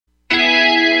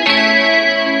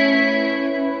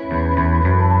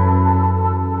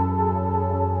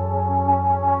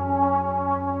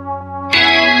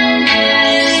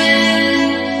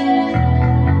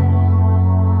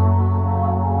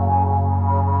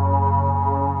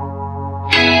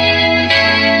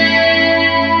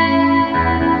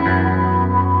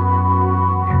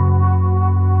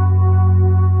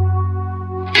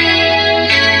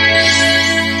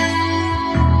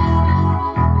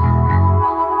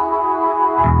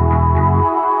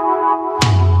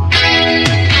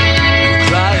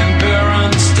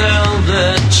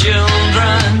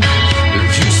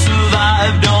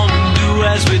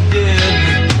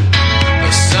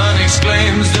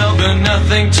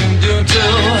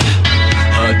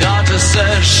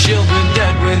she'll be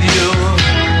dead with you.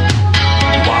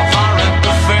 While foreign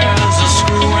affairs are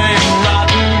screwing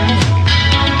rotten,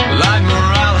 like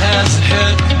morale has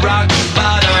hit rock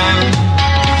bottom.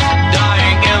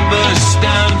 Dying embers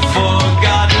stand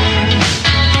forgotten.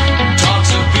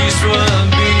 Talks of peace were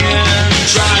being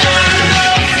tried.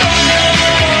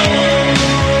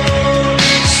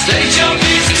 State your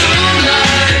peace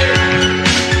tonight.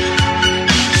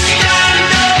 Stand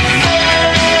up for.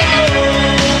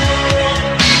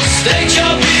 State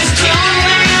your peace tonight.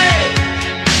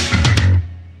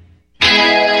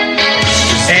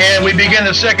 And we begin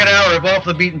the second hour of Off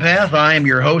the Beaten Path. I am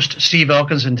your host, Steve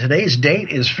Elkins, and today's date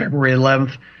is February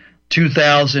 11th,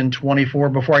 2024.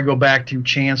 Before I go back to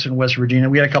Chance in West Virginia,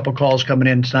 we had a couple calls coming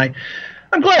in tonight.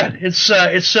 I'm glad. It's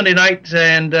Sunday night,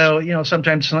 and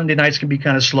sometimes Sunday nights can be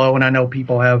kind of slow, and I know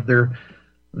people have their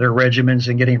regimens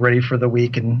and getting ready for the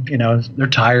week, and they're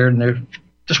tired and they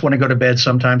just want to go to bed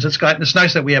sometimes. It's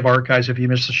nice that we have archives. If you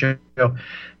miss the show, go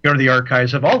to the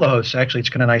archives of all the hosts. Actually, it's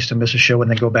kind of nice to miss a show and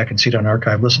then go back and see it on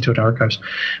archive, listen to it on archives.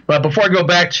 But before I go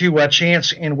back to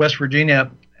Chance in West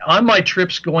Virginia, on my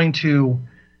trips going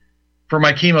for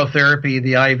my chemotherapy,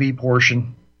 the IV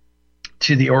portion,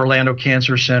 to the Orlando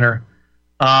Cancer Center,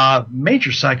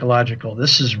 major psychological.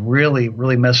 This is really,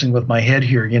 really messing with my head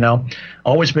here,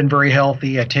 Always been very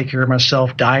healthy. I take care of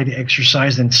myself, diet,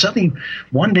 exercise, and suddenly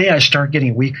one day I start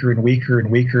getting weaker and weaker and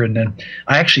weaker, and then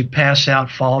I actually pass out,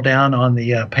 fall down on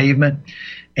the pavement,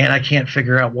 and I can't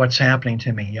figure out what's happening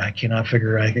to me. I cannot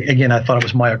figure out. Again, I thought it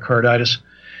was myocarditis.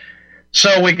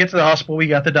 So we get to the hospital, we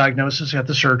got the diagnosis, got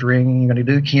the surgery, and you're going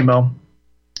to do the chemo.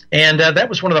 And that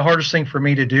was one of the hardest things for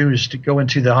me to do, is to go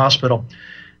into the hospital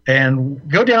and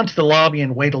go down to the lobby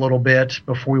and wait a little bit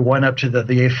before we went up to the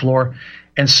 8th floor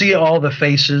and see all the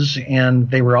faces,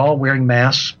 and they were all wearing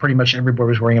masks. Pretty much everybody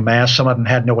was wearing a mask. Some of them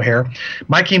had no hair.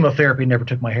 My chemotherapy never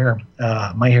took my hair.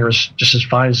 My hair is just as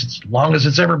fine as long as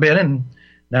it's ever been, and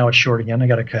now it's short again. I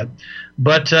got to cut.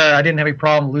 But I didn't have any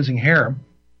problem losing hair.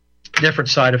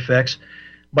 Different side effects.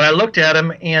 But I looked at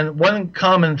them, and one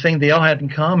common thing they all had in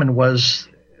common was,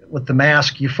 with the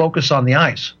mask, you focus on the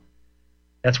eyes.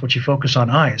 That's what you focus on,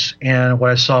 eyes. And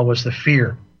what I saw was the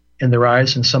fear in their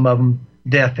eyes, and some of them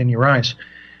death in your eyes.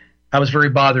 I was very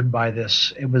bothered by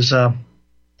this. It was,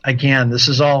 again, this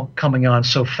is all coming on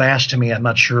so fast to me. I'm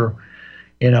not sure,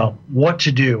 what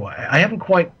to do. I haven't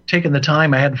quite taken the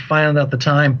time. I hadn't found out the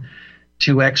time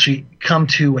to actually come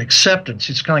to acceptance.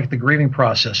 It's kind of like the grieving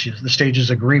process, the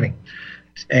stages of grieving,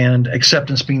 and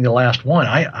acceptance being the last one.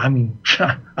 I mean,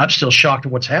 I'm still shocked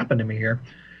at what's happened to me here.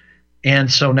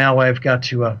 And so now I've got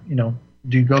to,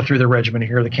 go through the regimen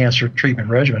here, the cancer treatment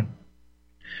regimen.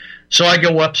 So I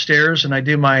go upstairs and I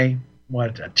do my,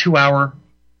 a 2-hour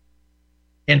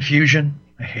infusion.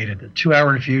 I hated it.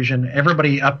 2-hour infusion.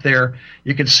 Everybody up there,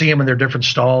 you can see them in their different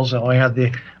stalls. I have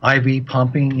the IV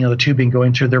pumping, the tubing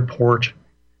going through their port.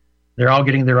 They're all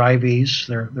getting their IVs,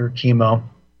 their chemo.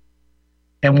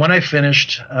 And when I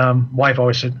finished, wife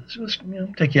always said, let's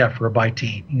take you out for a bite to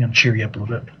eat, cheer you up a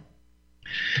little bit.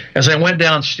 As I went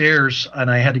downstairs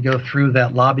and I had to go through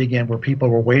that lobby again where people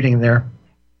were waiting there,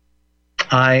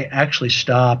 I actually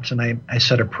stopped and I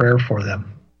said a prayer for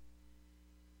them.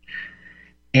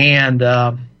 And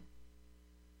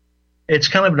it's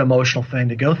kind of an emotional thing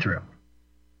to go through.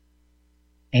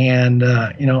 And,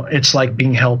 it's like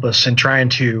being helpless and trying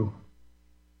to,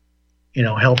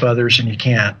 help others, and you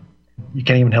can't. You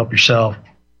can't even help yourself.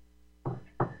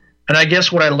 And I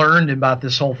guess what I learned about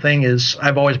this whole thing is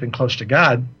I've always been close to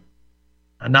God.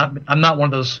 I'm not one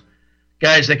of those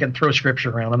guys that can throw scripture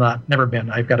around. Never been.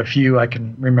 I've got a few I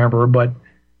can remember, but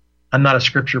I'm not a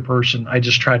scripture person. I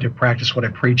just try to practice what I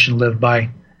preach and live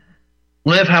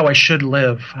how I should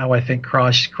live, how I think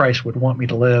Christ would want me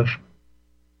to live,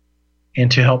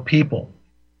 and to help people.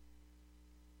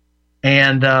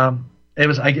 And I'm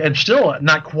still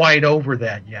not quite over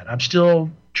that yet. I'm still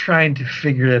trying to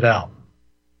figure it out.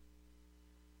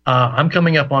 I'm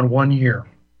coming up on 1 year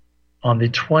on the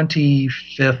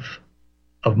 25th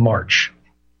of March.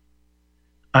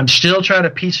 I'm still trying to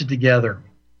piece it together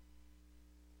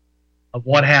of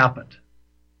what happened.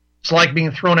 It's like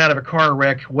being thrown out of a car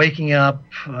wreck, waking up,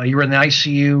 you're in the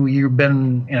ICU, you've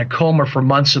been in a coma for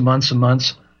months and months and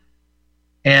months,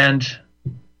 and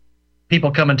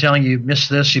people come and tell you missed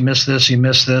this, you missed this, you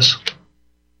missed this,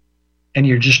 and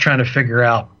you're just trying to figure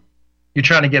out. You're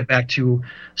trying to get back to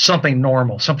something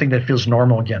normal, something that feels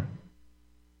normal again.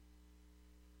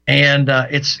 And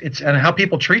it's and how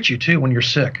people treat you too when you're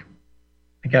sick.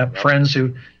 I got friends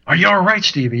who, "Are you all right,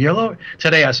 Steve?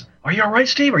 Today I said, "Are you all right,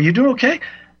 Steve? Are you doing okay?"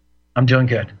 "I'm doing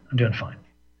good. I'm doing fine."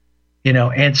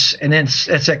 It's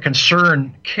that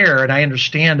concern, care, and I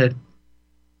understand it.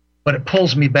 but it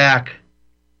pulls me back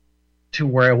to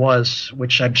where I was,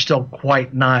 which I'm still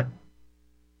quite not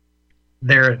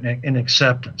there in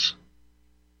acceptance.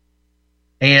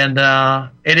 And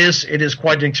it is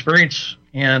quite an experience,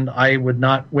 and I would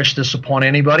not wish this upon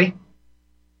anybody.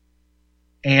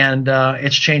 And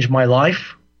it's changed my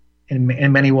life in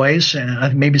many ways,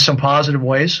 and maybe some positive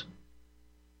ways.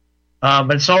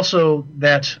 But it's also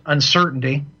that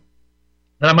uncertainty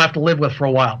that I'm going to have to live with for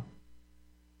a while.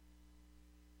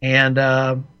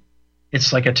 And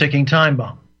it's like a ticking time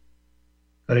bomb.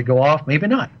 Could it go off? Maybe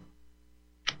not.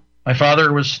 My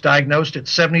father was diagnosed at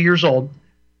 70 years old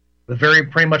with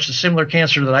pretty much the similar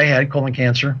cancer that I had, colon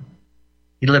cancer.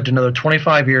 He lived another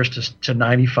 25 years to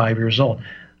 95 years old.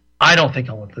 I don't think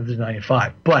I'll live to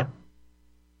 95, but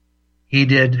he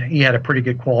did. He had a pretty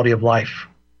good quality of life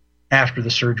after the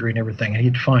surgery and everything, and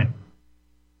he'd fine.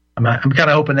 I'm kind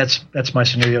of hoping that's my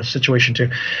situation too.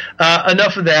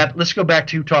 Enough of that. Let's go back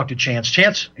to talk to Chance.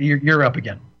 Chance, you're up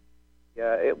again.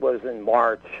 Yeah, it was in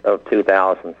March of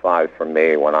 2005 for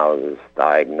me when I was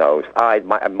diagnosed.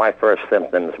 My first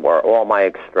symptoms were all my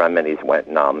extremities went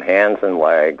numb, hands and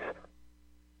legs,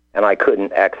 and I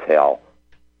couldn't exhale.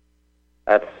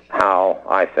 That's how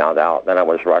I found out. Then I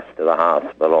was rushed to the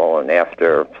hospital, and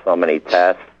after so many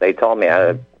tests, they told me I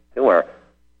had a tumor,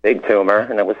 big tumor,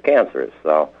 and it was cancerous.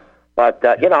 But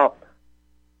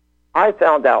I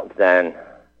found out then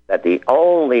that the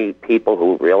only people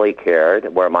who really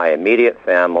cared were my immediate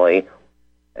family,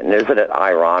 and isn't it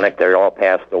ironic? They're all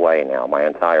passed away now, my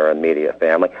entire immediate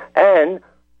family, and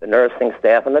the nursing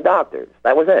staff and the doctors.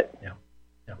 That was it. Yeah.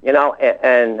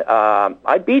 And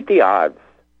I beat the odds,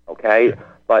 okay? Yeah.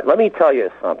 But let me tell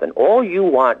you something. All you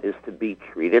want is to be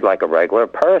treated like a regular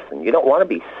person. You don't want to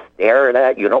be stared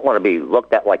at. You don't want to be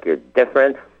looked at like you're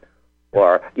different,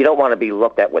 or you don't want to be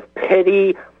looked at with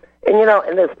pity.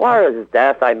 And as far as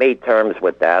death, I made terms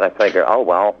with that. I figure, oh,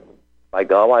 well, if I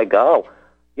go, I go.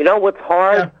 You know what's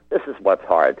hard? Yeah. This is what's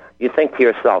hard. You think to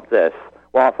yourself this,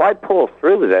 well, if I pull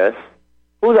through this,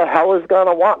 who the hell is going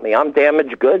to want me? I'm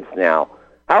damaged goods now.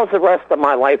 How's the rest of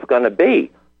my life going to be?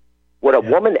 Would a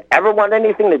woman ever want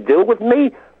anything to do with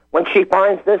me? When she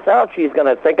finds this out, she's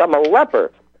going to think I'm a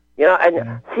leper.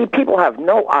 See, people have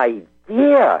no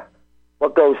idea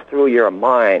what goes through your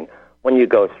mind when you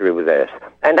go through this.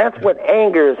 And that's what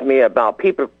angers me about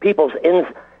people's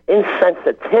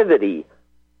insensitivity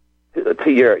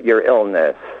to your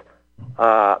illness.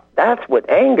 That's what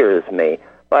angers me.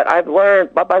 But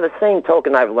by the same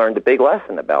token, I've learned a big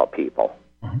lesson about people.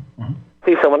 Mm-hmm.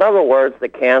 See, so in other words, the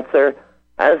cancer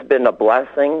has been a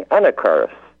blessing and a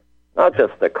curse, not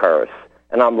just a curse.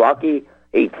 And I'm lucky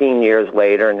 18 years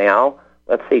later now.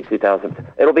 Let's see,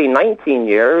 it'll be 19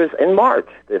 years in March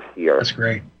this year. That's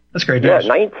great. That's great news. Yeah,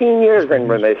 19 years in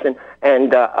remission.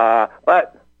 And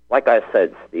but like I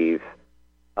said, Steve,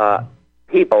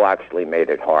 people actually made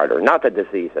it harder, not the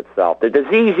disease itself. The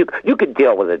disease, you could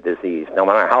deal with a disease no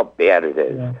matter how bad it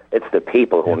is. Yeah. It's the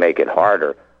people who make it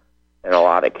harder in a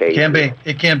lot of cases.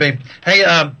 It can be. Hey,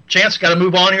 Chance, got to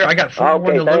move on here. I got 4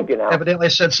 okay, to loop. Evidently I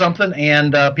said something,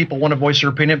 and people want to voice their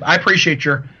opinion. I appreciate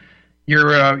your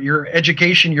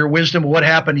education, your wisdom, what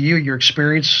happened to you, your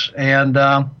experience, and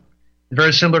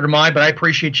very similar to mine, but I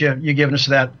appreciate you giving us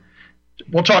that.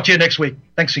 We'll talk to you next week.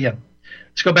 Thanks again.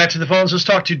 Let's go back to the phones. Let's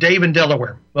talk to Dave in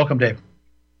Delaware. Welcome, Dave.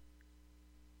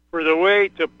 For the way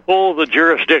to pull the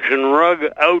jurisdiction rug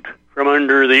out from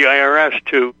under the IRS,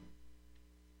 too.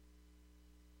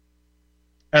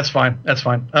 That's fine.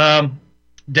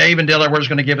 Dave in Delaware is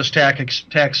going to give us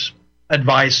tax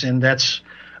advice, and that's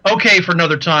okay for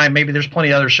another time. Maybe there's plenty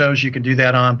of other shows you can do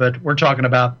that on, but we're talking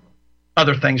about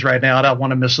other things right now. I don't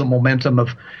want to miss the momentum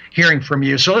of hearing from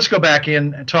you. So let's go back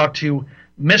in and talk to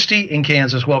Misty in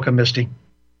Kansas. Welcome, Misty.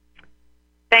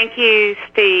 Thank you,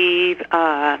 Steve.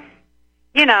 I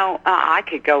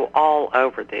could go all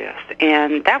over this,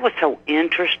 and that was so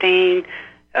interesting.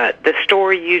 The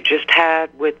story you just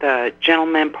had with the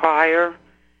gentleman prior,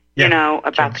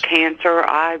 about the cancer.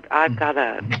 I've got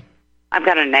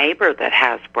a neighbor that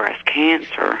has breast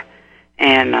cancer,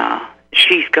 and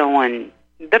she's going.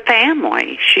 The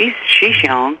family, she's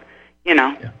young,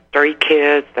 3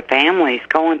 kids. The family's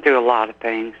going through a lot of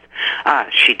things.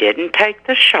 She didn't take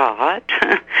the shot,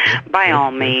 by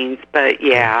all means, but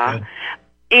yeah.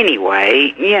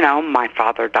 Anyway, my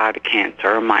father died of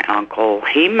cancer. My uncle,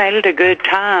 he made it a good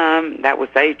time. That was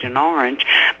Agent Orange.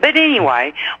 But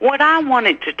anyway, what I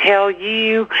wanted to tell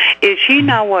you is, you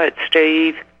know what,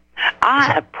 Steve?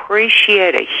 I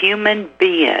appreciate a human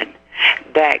being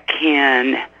that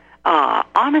can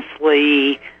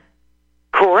honestly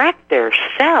correct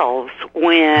themselves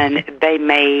when they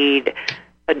made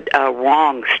a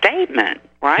wrong statement.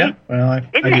 right? Yeah, well,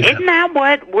 isn't that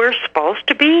what we're supposed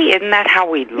to be? Isn't that how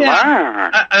we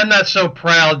learn? I'm not so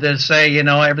proud to say,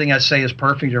 everything I say is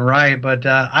perfect and right, but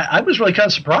I was really kind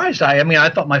of surprised. I mean, I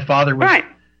thought my father was Right.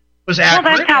 was accurate.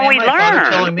 Well, that's how we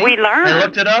learn. We learn. I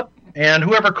looked it up, and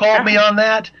whoever called me on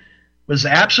that was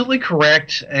absolutely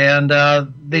correct. And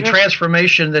the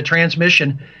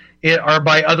transmission are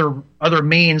by other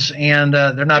means, and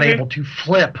they're not able to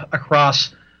flip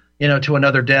across, to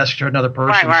another desk to another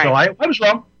person. Right. So I was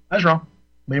wrong.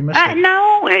 Made a mistake.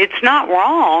 No, it's not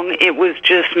wrong. It was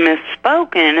just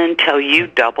misspoken until you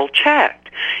double-checked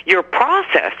your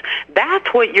process. That's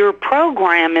what your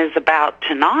program is about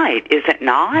tonight, is it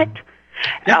not?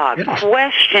 Yeah, it is.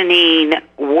 Questioning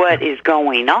what is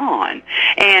going on.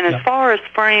 And as far as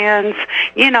friends,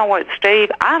 you know what, Steve,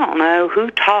 I don't know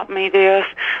who taught me this,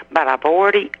 but I've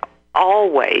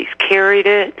always carried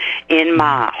it in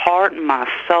my heart and my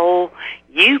soul.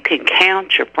 You can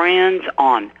count your friends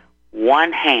on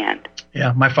one hand.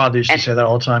 Yeah, my father used to say that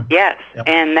all the time. Yes,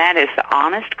 and that is the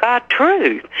honest God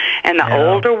truth. And the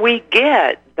older we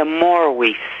get, the more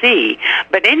we see.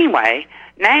 But anyway,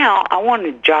 now I want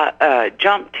to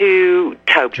jump to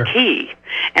Toby Keith.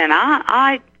 And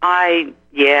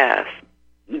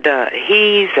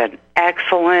he's an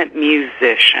excellent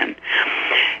musician.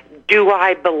 Do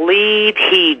I believe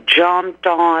he jumped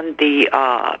on the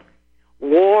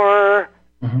war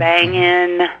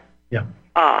banging? Yeah.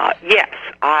 Yes,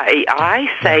 I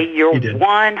say you're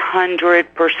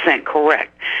 100%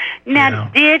 correct. Now,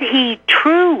 did he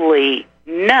truly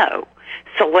know?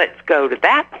 So let's go to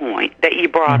that point that you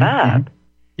brought up.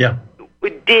 Yeah.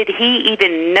 Did he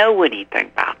even know anything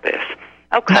about this?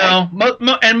 Okay.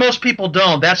 No, and most people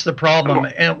don't. That's the problem.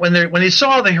 And when they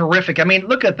saw the horrific, I mean,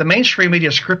 look at the mainstream media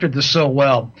scripted this so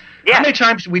well. Yeah. How many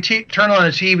times did we turn on a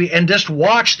TV and just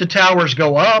watch the towers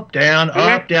go up, down,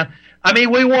 up, down? I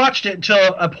mean, we watched it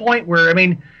until a point where, I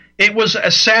mean, it was a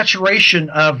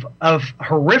saturation of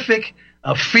horrific,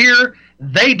 of fear.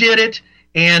 They did it,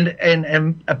 and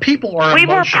people are emotional.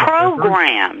 We were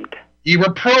programmed. You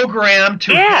were programmed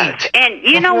to hate. And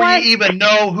you know what? Before you even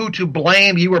know who to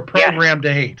blame, you were programmed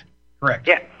to hate. Correct.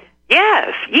 Yeah.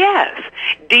 Yes.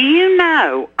 Do you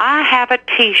know, I have a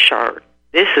T-shirt.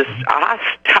 This is,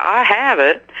 I have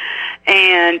it,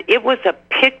 and it was a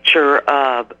picture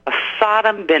of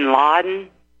Saddam bin Laden,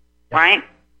 right?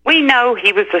 We know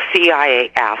he was a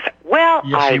CIA asset. Well,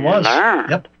 yes, he was.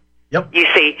 Learned. Yep. You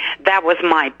see, that was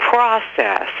my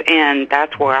process, and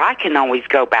that's where I can always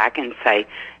go back and say,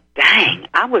 dang,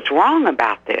 I was wrong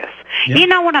about this. Yep. You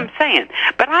know what I'm saying?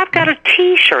 But I've got a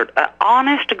T-shirt, an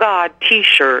honest-to-God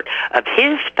T-shirt of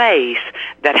his face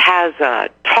that has a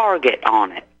target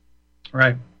on it.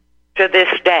 Right. To this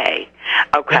day.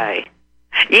 Okay.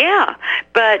 Yeah.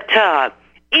 But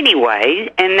anyway,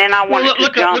 and then I wanted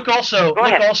to jump. Look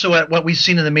also at what we've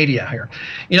seen in the media here.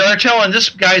 They're telling this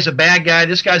guy's a bad guy,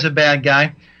 this guy's a bad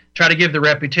guy, try to give the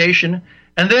reputation.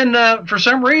 And then for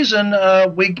some reason,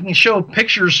 we can show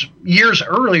pictures years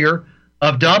earlier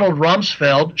of Donald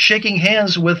Rumsfeld shaking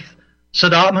hands with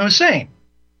Saddam Hussein.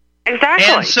 Exactly.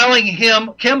 And selling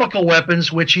him chemical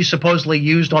weapons, which he supposedly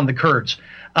used on the Kurds.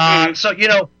 So,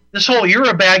 this whole "you're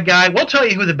a bad guy," we'll tell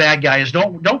you who the bad guy is.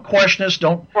 Don't question us.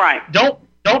 Don't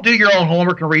do your own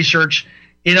homework and research.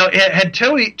 Had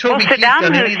Toby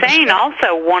Saddam Hussein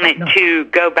also wanted to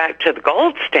go back to the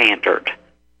gold standard.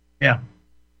 Yeah.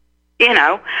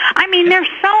 I mean, there's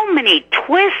so many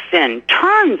twists and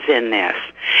turns in this,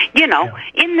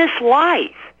 in this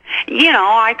life.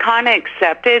 I kind of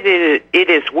accept it. It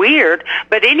is weird.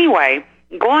 But anyway,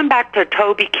 going back to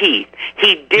Toby Keith,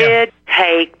 he did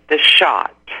take the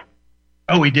shot.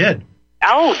 Oh, he did?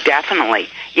 Oh, definitely.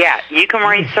 Yeah, you can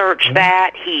research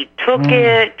that. He took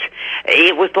it.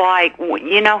 It was like,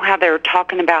 how they're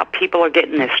talking about people are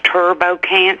getting this turbo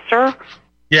cancer?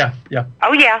 Yeah.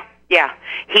 Oh, yeah.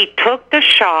 He took the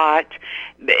shot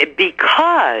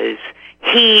because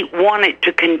he wanted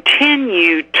to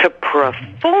continue to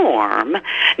perform.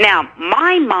 Now,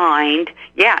 my mind,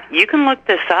 you can look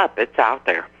this up. It's out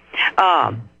there.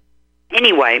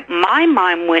 Anyway, my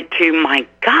mind went to, my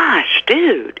gosh,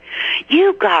 dude,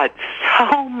 you got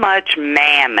so much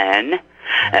mammon,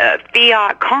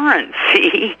 fiat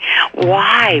currency.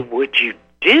 Why would you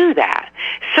do that?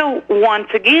 So once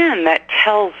again, that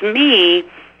tells me,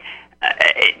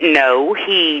 no,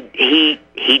 he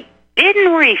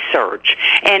didn't research.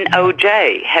 And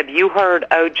O.J., have you heard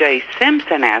O.J.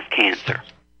 Simpson has cancer?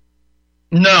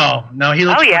 No, he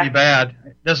looks pretty bad.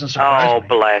 It doesn't surprise me. Oh,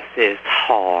 bless his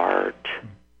heart.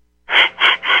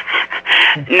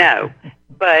 No,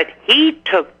 but he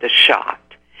took the shot.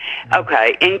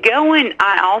 Okay, and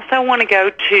I also want to go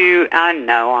to, I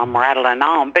know I'm rattling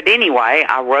on, but anyway,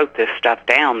 I wrote this stuff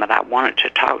down that I wanted to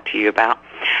talk to you about.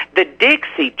 The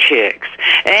Dixie Chicks,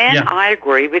 and I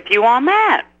agree with you on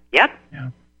that. Yep.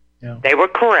 Yeah. They were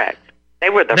correct. They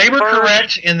were first.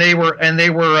 Correct, and they were.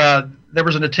 There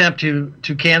was an attempt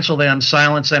to cancel them,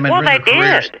 silence them, and well, ruin their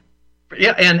careers. Did.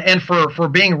 Yeah, and for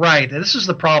being right. This is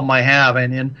the problem I have.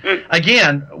 And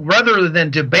again, rather than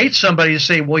debate somebody to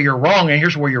say, well, you're wrong, and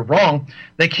here's where you're wrong,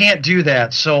 they can't do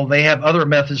that. So they have other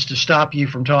methods to stop you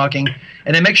from talking,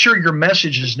 and to make sure your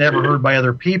message is never heard by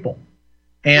other people.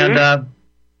 And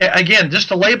again, just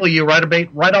to label you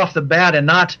right off the bat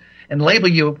and label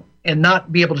you and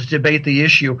not be able to debate the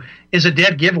issue is a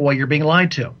dead giveaway. You're being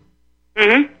lied to.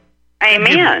 Mm-hmm.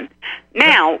 Amen.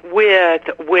 Now, with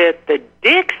the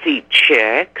Dixie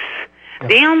Chicks,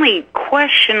 the only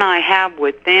question I have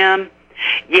with them,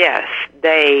 yes,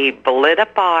 they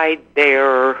solidified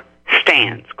their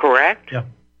stance, correct? Yeah,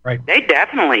 right. They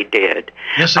definitely did.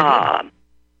 Yes, they did.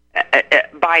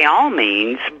 By all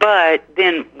means, but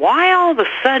then why all of a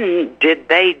sudden did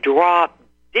they drop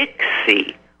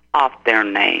Dixie off their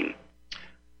name?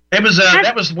 It was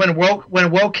that was when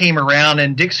woke came around,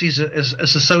 and Dixie's is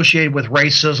associated with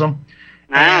racism.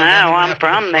 I don't know. I'm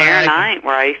from there, and I ain't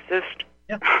racist.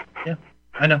 Yeah,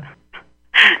 I know.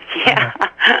 Yeah.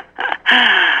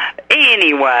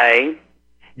 Anyway.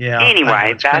 Yeah.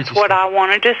 Anyway, that's what I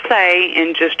wanted to say,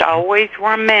 and just always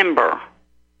remember,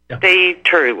 Steve,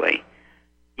 truly,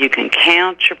 you can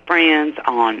count your friends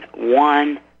on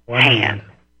one hand.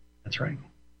 That's right.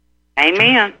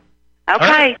 Amen.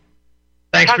 Okay.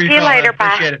 Thanks Talk for your to you call. later. I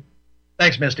appreciate it.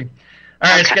 Thanks, Misty. All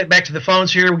right, let's get back to the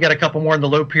phones here. We got a couple more in the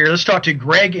loop here. Let's talk to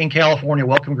Greg in California.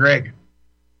 Welcome, Greg.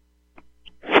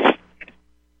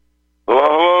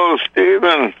 Hello,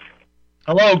 Stephen.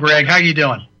 Hello, Greg. How you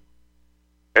doing?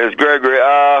 It's Gregory.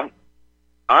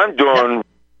 I'm doing,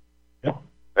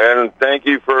 and thank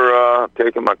you for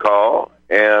taking my call.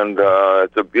 And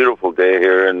it's a beautiful day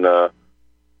here in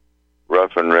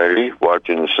Rough and Ready,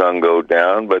 watching the sun go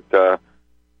down. But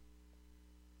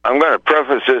I'm going to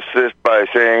preface this by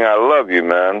saying I love you,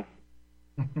 man.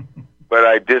 But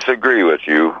I disagree with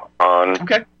you on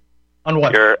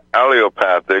what? Your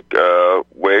allopathic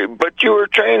way. But you were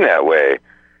trained that way.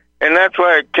 And that's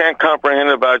why I can't comprehend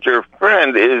about your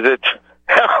friend is that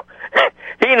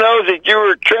he knows that you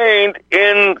were trained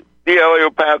in the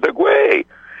allopathic way.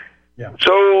 Yeah.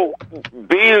 So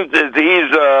being that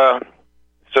he's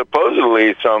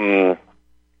supposedly some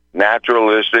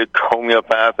naturalistic,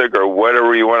 homeopathic, or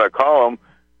whatever you want to call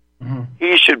him,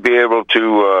 he should be able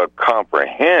to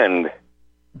comprehend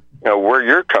where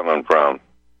you're coming from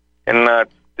and not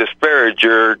disparage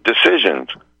your decisions.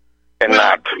 And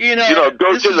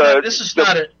go to the. This is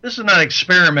not an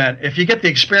experiment. If you get the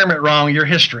experiment wrong, you're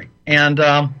history. And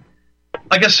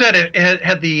like I said,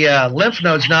 had the lymph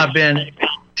nodes not been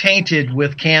tainted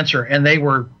with cancer, and they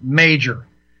were major,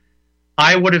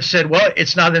 I would have said, well,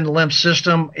 it's not in the lymph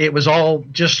system. It was all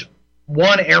just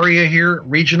one area here,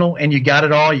 regional, and you got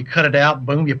it all. You cut it out,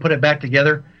 boom, you put it back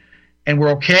together, and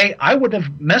we're okay. I would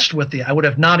have messed with I would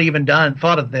have not even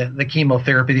thought of the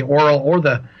chemotherapy, the oral or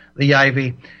the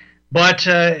IV. But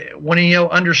when you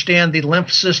understand the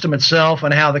lymph system itself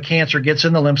and how the cancer gets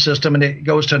in the lymph system and it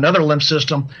goes to another lymph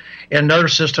system, and another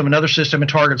system, and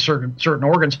targets certain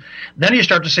organs, then you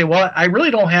start to say, well, I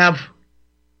really don't have.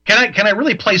 Can I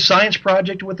really play science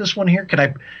project with this one here? Can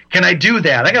I do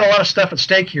that? I got a lot of stuff at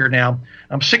stake here now.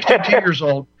 I'm 62 years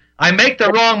old. I make the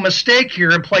wrong mistake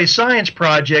here and play science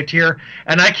project here,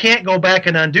 and I can't go back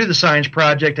and undo the science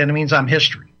project, and it means I'm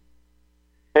history.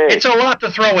 It's a lot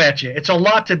to throw at you. It's a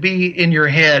lot to be in your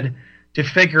head to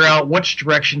figure out which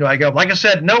direction do I go. Like I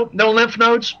said, no lymph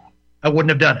nodes, I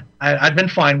wouldn't have done it. I'd been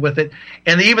fine with it.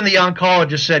 And even the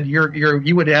oncologist said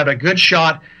you would have a good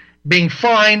shot being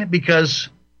fine because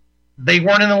they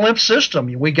weren't in the lymph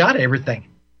system. We got everything.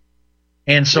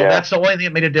 And so that's the only thing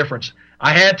that made a difference.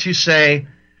 I had to say,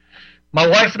 my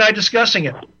wife and I discussing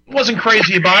it, wasn't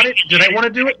crazy about it. Did I want to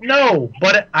do it? No.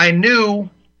 But I knew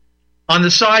on the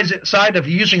side of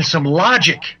using some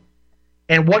logic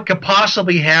and what could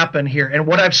possibly happen here and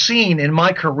what I've seen in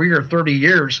my career, 30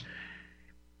 years,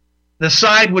 the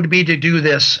side would be to do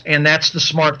this, and that's the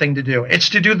smart thing to do. It's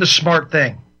to do the smart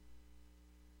thing.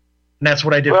 And that's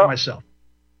what I did for myself.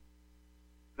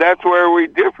 That's where we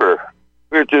differ,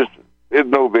 which is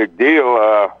no big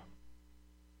deal.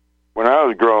 When I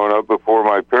was growing up, before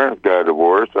my parents got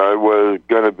divorced, I was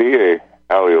going to be a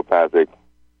allopathic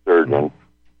surgeon.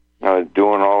 I was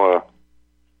doing all the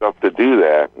stuff to do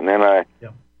that. And then I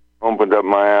opened up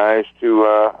my eyes to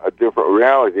a different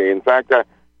reality. In fact,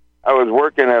 I was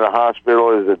working at a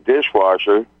hospital as a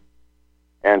dishwasher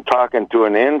and talking to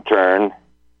an intern,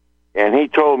 and he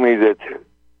told me that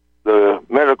the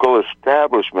medical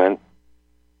establishment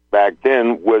back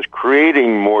then was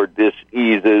creating more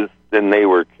diseases than they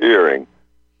were curing.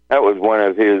 That was one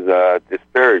of his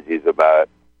disparities about it.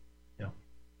 Yeah.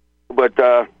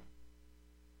 But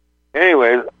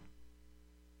anyways,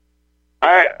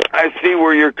 I see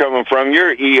where you're coming from. You're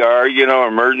ER,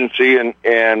 emergency, and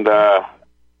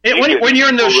when you're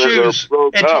in those shoes,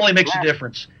 it totally makes a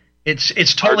difference.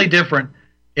 It's totally different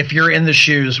if you're in the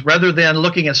shoes rather than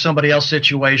looking at somebody else's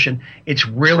situation. It's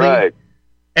really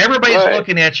everybody's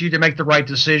looking at you to make the right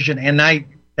decision, and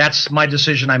that's my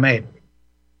decision I made.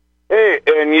 Hey,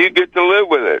 and you get to live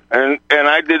with it, and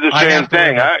I did the same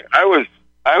thing.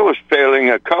 I was failing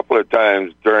a couple of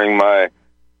times during my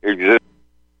existence on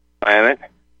the planet.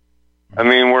 I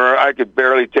mean, where I could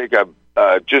barely take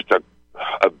just a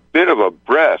bit of a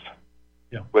breath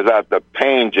without the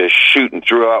pain just shooting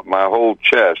throughout my whole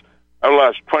chest. I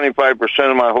lost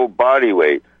 25% of my whole body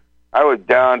weight. I was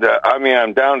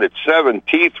I'm down to 7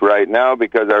 teeth right now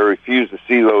because I refuse to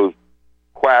see those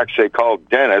quacks they call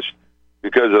dentists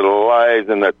because of the lies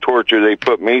and the torture they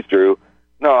put me through.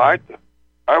 No, I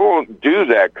won't do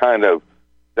that kind of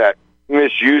that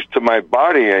misuse to my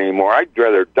body anymore. I'd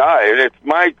rather die, and it's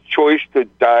my choice to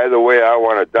die the way I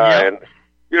want to die. And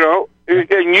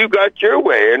and you got your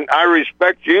way, and I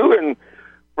respect you and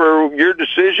for your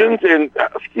decisions. And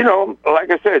like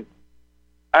I said,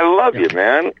 I love you,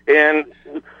 man. And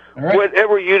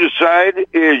whatever you decide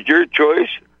is your choice.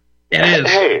 It is.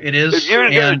 Hey, it is. If you're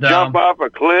going to jump off a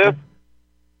cliff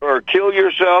or kill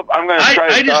yourself, I'm going to try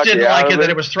to I just didn't like it that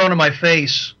it it was thrown in my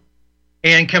face,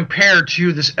 and compared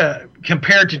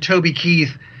to Toby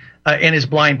Keith and his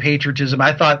blind patriotism,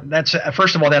 I thought that's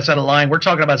first of all that's out of line. We're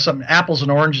talking about something apples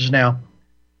and oranges now,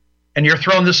 and you're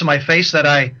throwing this in my face that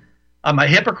I'm a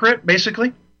hypocrite,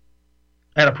 basically.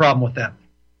 I had a problem with that.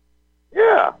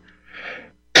 Yeah.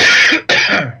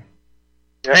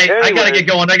 Hey, anyway. I got to get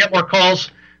going. I got more calls.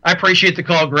 I appreciate the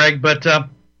call, Greg, but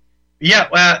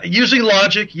using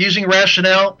logic, using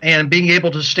rationale, and being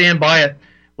able to stand by it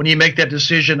when you make that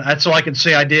decision, that's all I can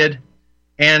say I did.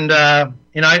 And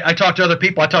I talked to other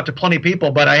people. I talked to plenty of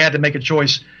people, but I had to make a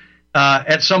choice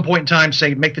at some point in time.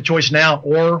 Say, make the choice now,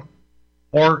 or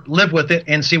live with it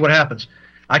and see what happens.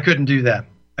 I couldn't do that.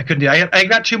 I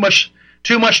got too much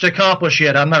to accomplish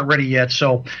yet. I'm not ready yet.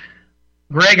 So,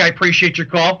 Greg, I appreciate your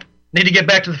call. Need to get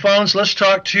back to the phones. Let's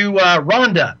talk to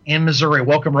Rhonda in Missouri.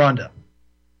 Welcome, Rhonda.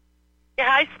 Yeah,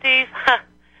 hi, Steve.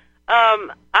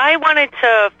 I wanted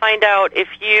to find out if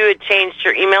you had changed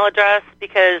your email address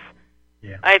because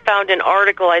I found an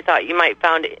article I thought you might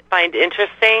find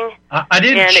interesting. I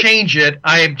didn't change it.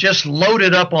 I just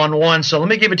loaded up on one. So let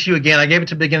me give it to you again. I gave it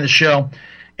to the beginning of the show.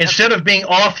 Instead of being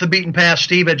off the beaten path,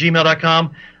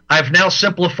 Steve@gmail.com, I've now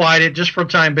simplified it just for the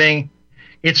time being.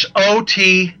 It's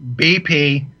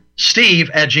OTBP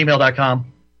Steve@gmail.com.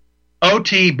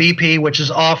 OTBP, which is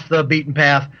off the beaten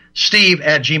path,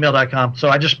 Steve@gmail.com. So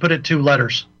I just put it 2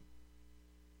 letters.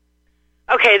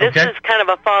 Okay, this is kind of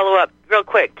a follow-up real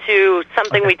quick to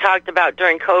something we talked about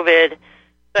during COVID.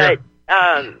 But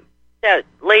that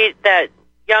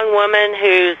young woman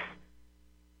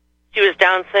she was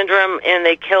Down syndrome and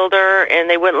they killed her and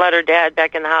they wouldn't let her dad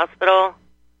back in the hospital.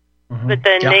 But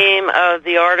the name of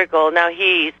the article, now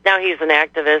he's an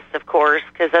activist, of course,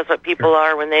 because that's what people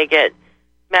are when they get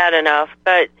mad enough.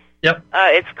 But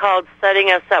it's called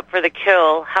Setting Us Up for the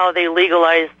Kill, How They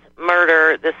Legalized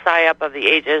Murder, the PSYOP of the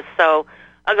Ages. So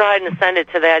I'll go ahead and send it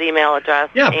to that email address.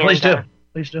 Yeah, please do.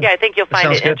 Please do. Yeah, I think you'll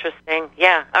find it interesting.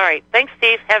 Yeah, all right. Thanks,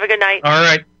 Steve. Have a good night. All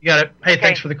right, you got it. Hey,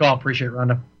 thanks for the call. Appreciate it,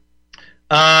 Rhonda.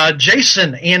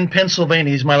 Jason in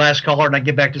Pennsylvania. He's my last caller, and I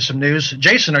get back to some news.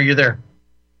 Jason, are you there?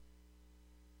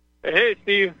 Hey,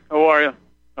 Steve. How are you?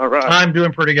 All right. I'm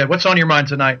doing pretty good. What's on your mind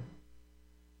tonight?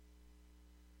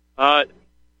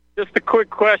 Just a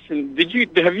quick question.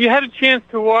 Have you had a chance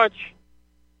to watch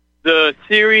the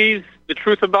series The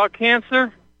Truth About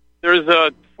Cancer? There's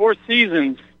 4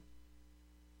 seasons.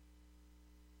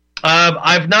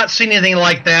 I've not seen anything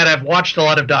like that. I've watched a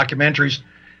lot of documentaries.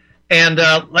 And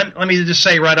let me just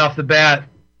say right off the bat,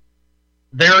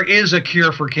 there is a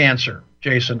cure for cancer,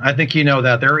 Jason. I think you know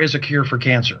that. There is a cure for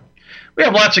cancer. We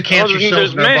have lots of cancer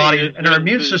cells in our body, and our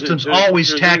immune system's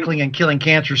always tackling and killing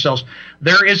cancer cells.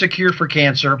 There is a cure for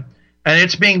cancer, and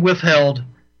it's being withheld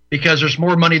because there's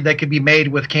more money that could be made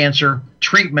with cancer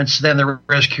treatments than there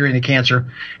is curing the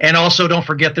cancer. And also, don't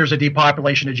forget, there's a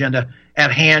depopulation agenda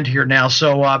at hand here now.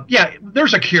 So,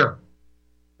 there's a cure.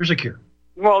 There's a cure.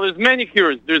 Well, there's many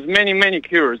cures. There's many, many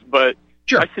cures, but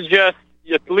I suggest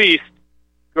at least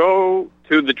go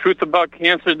to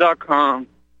thetruthaboutcancer.com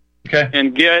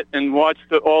and watch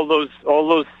all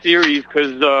those series,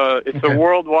 because it's a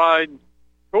worldwide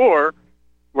tour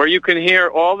where you can hear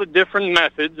all the different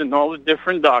methods and all the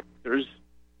different doctors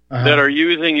that are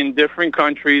using in different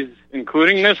countries,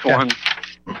 including this one,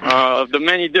 of the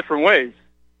many different ways.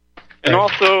 And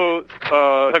also,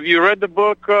 have you read the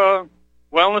book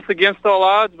Wellness Against All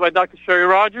Odds by Dr. Sherry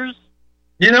Rogers?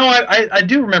 You know, I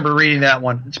do remember reading that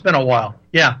one. It's been a while.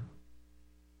 Yeah.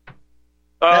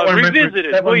 Revisit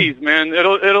it, please, man.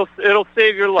 It'll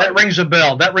save your life. That rings a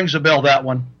bell. That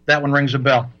one. That one rings a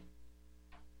bell.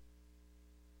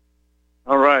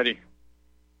 All righty.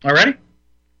 All right,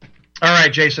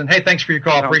 Jason. Hey, thanks for your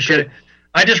call. Appreciate it.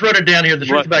 I just wrote it down here,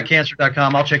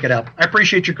 thetruthaboutcancer.com. I'll check it out. I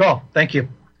appreciate your call. Thank you.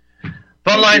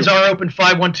 Phone lines are open,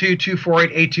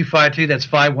 512-248-8252. That's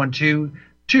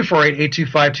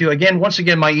 512-248-8252. Again, once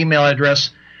again, my email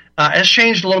address has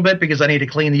changed a little bit because I need to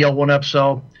clean the old one up,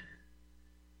 so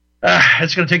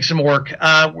it's going to take some work.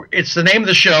 It's the name of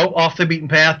the show, Off the Beaten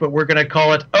Path, but we're going to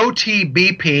call it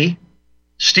OTBP,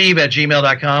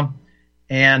 steve@gmail.com.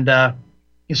 And you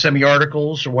can send me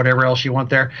articles or whatever else you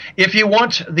want there. If you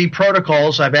want the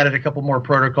protocols, I've added a couple more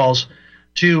protocols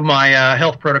to my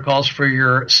health protocols for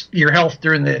your health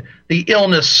during the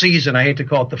illness season. I hate to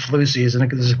call it the flu season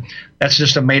because that's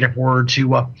just a made-up word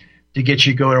to get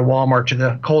you to go to Walmart to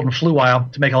the cold and flu aisle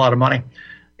to make a lot of money.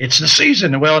 It's the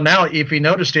season. Well, now, if you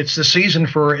noticed, it's the season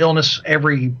for illness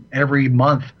every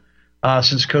month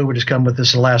since COVID has come with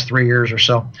us the last 3 years or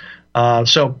so.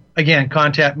 So, again,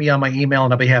 contact me on my email,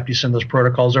 and I'll be happy to send those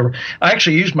protocols over. I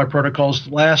actually used my protocols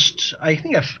I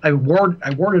think I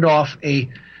warded off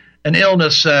an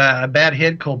illness, a bad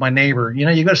head cold, my neighbor. You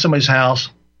know, you go to somebody's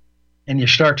house, and you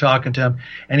start talking to them,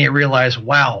 and you realize,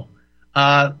 wow,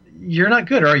 you're not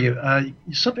good, are you?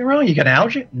 Something wrong? You got an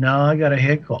allergy? No, I got a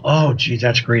head cold. Oh, geez,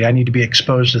 that's great. I need to be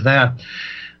exposed to that.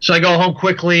 So I go home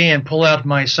quickly and pull out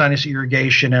my sinus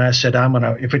irrigation, and I said,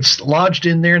 if it's lodged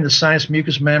in there in the sinus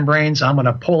mucous membranes, I'm going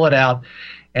to pull it out,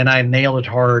 and I nailed it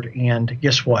hard, and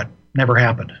guess what? Never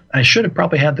happened. I should have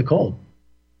probably had the cold.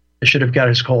 I should have got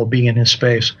his cold being in his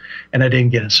space, and I didn't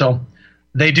get it. So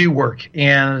they do work,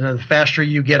 and the faster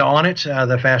you get on it,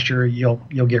 the faster you'll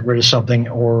get rid of something,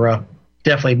 or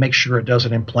definitely make sure it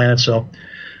doesn't implant itself.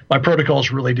 My protocols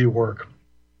really do work.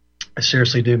 I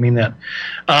seriously do mean that.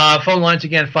 Phone lines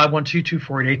again,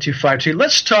 512-248-8252.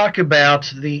 Let's talk about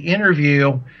the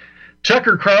interview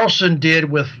Tucker Carlson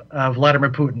did with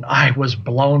Vladimir Putin. I was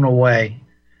blown away.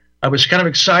 I was kind of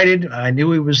excited. I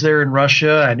knew he was there in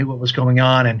Russia. I knew what was going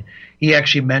on. And he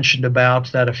actually mentioned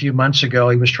about that a few months ago.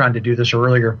 He was trying to do this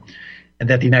earlier, and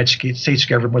that the United States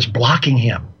government was blocking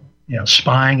him,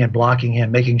 spying and blocking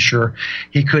him, making sure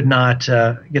he could not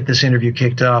get this interview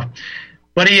kicked off.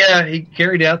 But he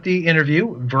carried out the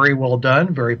interview. Very well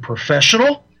done, very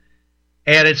professional.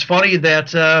 And it's funny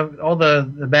that all the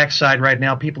backside right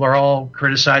now, people are all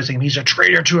criticizing him. He's a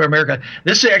traitor to America.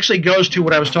 This actually goes to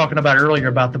what I was talking about earlier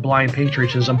about the blind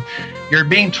patriotism. You're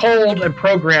being told and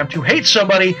programmed to hate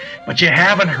somebody, but you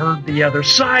haven't heard the other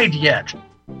side yet.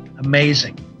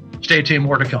 Amazing. Stay tuned,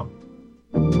 more to come.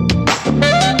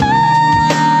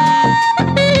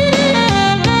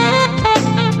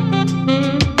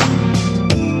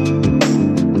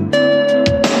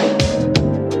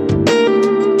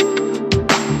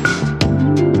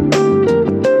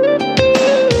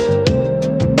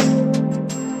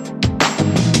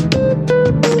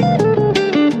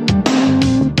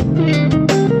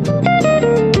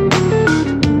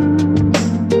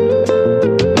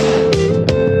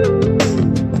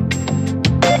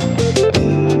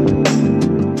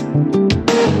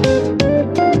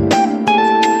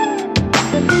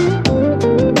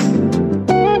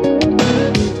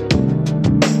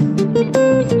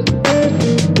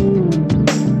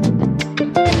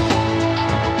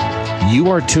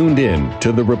 Tuned in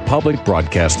to the Republic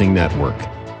Broadcasting Network.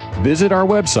 Visit our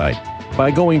website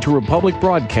by going to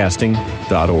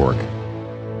republicbroadcasting.org.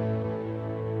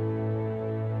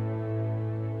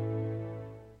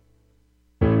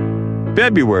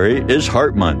 February is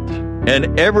Heart Month,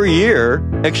 and every year,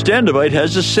 Extendivite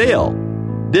has a sale.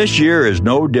 This year is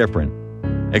no different.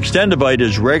 Extendivite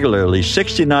is regularly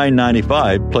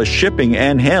 $69.95 plus shipping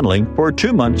and handling for a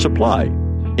 2-month supply.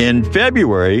 In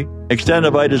February,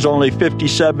 Extendivite is only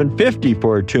 $57.50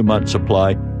 for a 2-month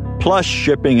supply, plus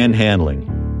shipping and handling.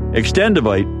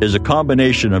 Extendivite is a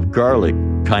combination of garlic,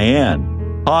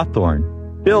 cayenne,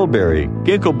 hawthorn, bilberry,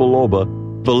 ginkgo biloba,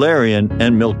 valerian,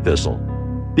 and milk thistle.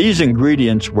 These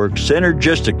ingredients work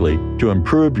synergistically to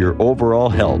improve your overall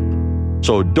health.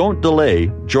 So don't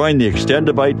delay. Join the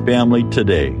Extendivite family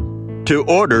today. To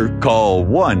order, call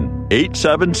 1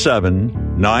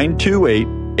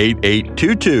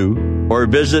 877-928-8822 or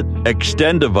visit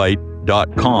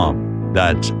extendovite.com.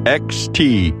 That's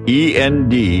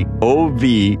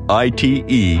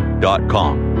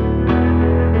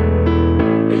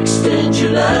XTENDOVITE.com. Extend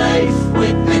your life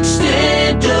with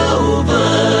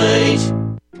Extendovite.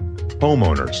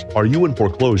 Homeowners, are you in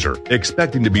foreclosure,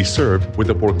 expecting to be served with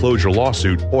a foreclosure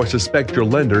lawsuit, or suspect your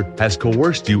lender has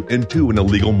coerced you into an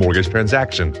illegal mortgage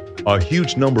transaction? A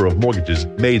huge number of mortgages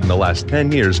made in the last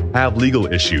 10 years have legal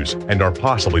issues and are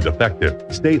possibly defective.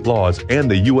 State laws and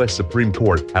the U.S. Supreme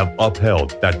Court have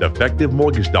upheld that defective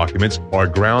mortgage documents are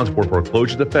grounds for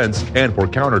foreclosure defense and for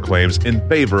counterclaims in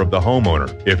favor of the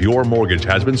homeowner. If your mortgage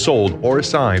has been sold or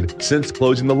assigned since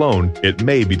closing the loan, it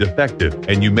may be defective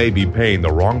and you may be paying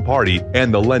the wrong party,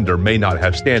 and the lender may not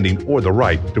have standing or the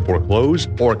right to foreclose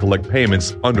or collect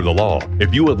payments under the law.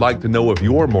 If you would like to know if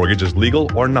your mortgage is legal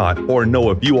or not, or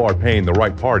know if you are paying the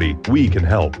right party, we can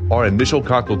help. Our initial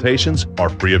consultations are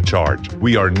free of charge.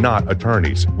 We are not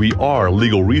attorneys. We are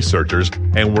legal researchers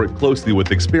and work closely with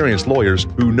experienced lawyers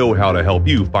who know how to help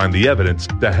you find the evidence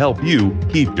to help you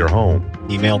keep your home.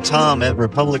 Email Tom at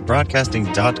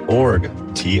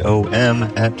republicbroadcasting.org.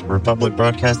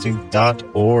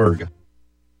 TOM@republicbroadcasting.org.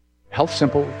 Health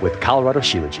Simple with Colorado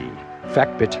Shilajit.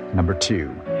 Fact bit number 2.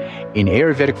 In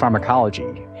Ayurvedic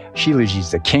pharmacology, Shilajit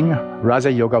is the king Raja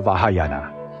Yoga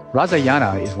Vahayana.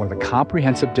 Rajayana is one of the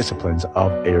comprehensive disciplines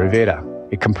of Ayurveda.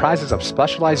 It comprises of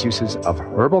specialized uses of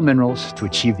herbal minerals to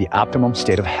achieve the optimum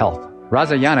state of health.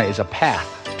 Rajayana is a path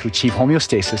to achieve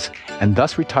homeostasis and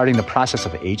thus retarding the process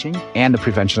of aging and the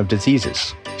prevention of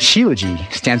diseases.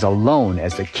 Shilajit stands alone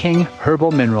as the king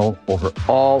herbal mineral over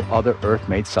all other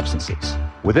earth-made substances.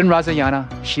 Within Rajayana,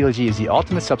 Shilajit is the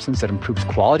ultimate substance that improves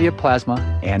quality of plasma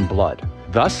and blood.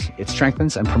 Thus, it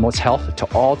strengthens and promotes health to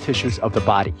all tissues of the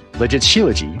body. Legit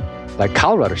Shilajit, like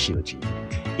Colorado Shilajit,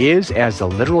 is as the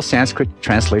literal Sanskrit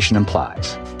translation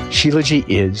implies. Shilajit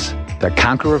is the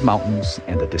conqueror of mountains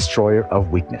and the destroyer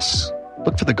of weakness.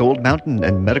 Look for the gold mountain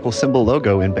and medical symbol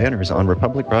logo in banners on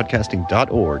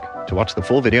republicbroadcasting.org to watch the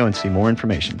full video and see more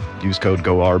information. Use code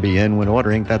GORBN when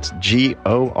ordering. That's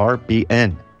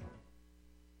GORBN.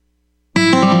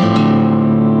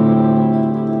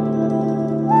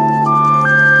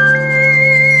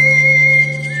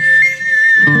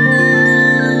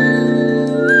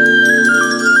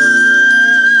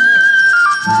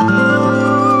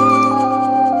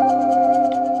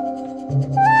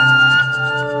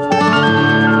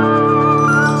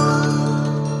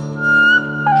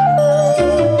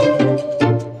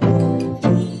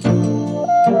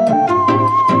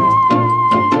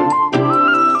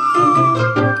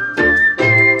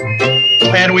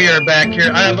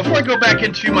 Before I go back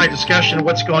into my discussion of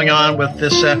what's going on with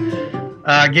this,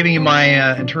 giving you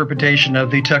my interpretation of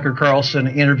the Tucker Carlson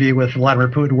interview with Vladimir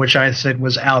Putin, which I said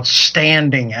was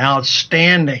outstanding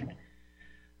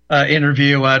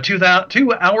interview.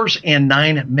 2 hours and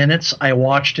 9 minutes. I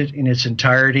watched it in its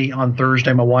entirety on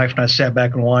Thursday. My wife and I sat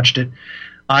back and watched it.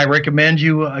 I recommend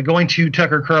you going to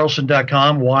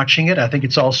tuckercarlson.com, watching it. I think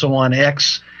it's also on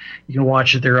X. You can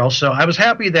watch it there also. I was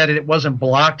happy that it wasn't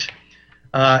blocked.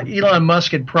 Elon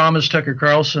Musk had promised Tucker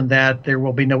Carlson that there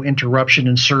will be no interruption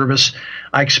in service.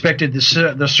 I expected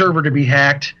the server to be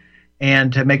hacked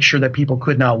and to make sure that people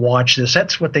could not watch this.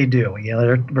 That's what they do.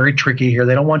 They're very tricky here.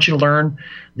 They don't want you to learn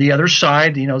the other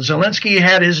side. Zelensky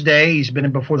had his day. He's been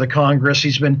in before the Congress.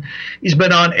 He's been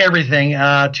on everything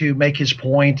to make his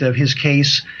point of his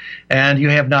case, and you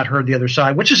have not heard the other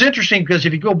side, which is interesting because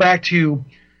if you go back to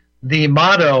the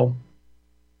motto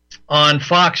on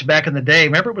Fox back in the day,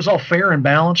 remember it was all fair and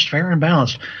balanced.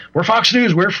 We're Fox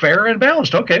News, we're fair and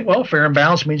balanced. Okay, well, fair and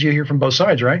balanced means you hear from both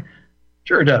sides, right?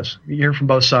 Sure it does. You hear from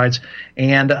both sides.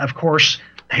 And, of course,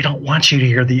 they don't want you to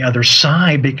hear the other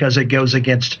side because it goes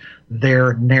against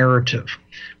their narrative.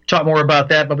 We'll talk more about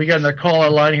that, but we got another call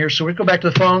line here, so we go back to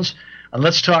the phones, and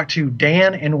let's talk to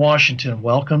Dan in Washington.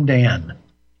 Welcome, Dan.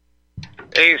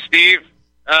 Hey, Steve.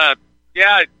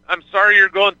 Yeah, I'm sorry you're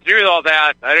going through all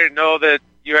that. I didn't know that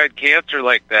you had cancer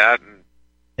like that. And,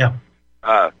 yeah.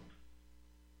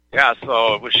 Yeah,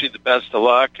 so I wish you the best of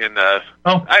luck. And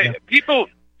people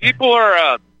are,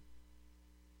 I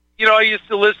used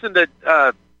to listen to,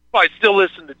 I still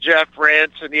listen to Jeff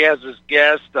Rance, and he has his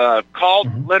guest,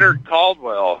 Leonard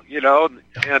Caldwell, and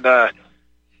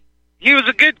he was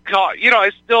a good call. I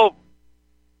still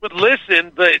would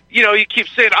listen, but, he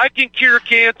keeps saying, I can cure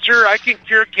cancer, I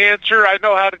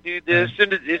know how to do this,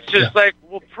 and it's just like,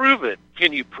 well, prove it.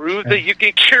 Can you prove that you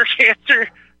can cure cancer?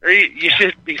 Or you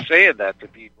shouldn't be saying that to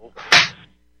people.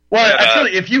 Well, I tell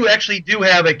you, if you actually do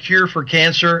have a cure for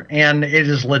cancer and it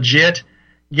is legit,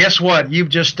 guess what? You've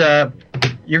just you're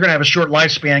going to have a short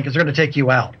lifespan because they're going to take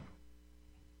you out.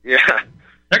 Yeah.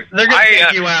 They're going to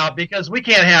take you out because we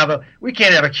can't have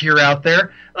a cure out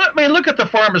there. I mean, look at the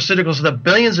pharmaceuticals, the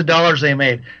billions of dollars they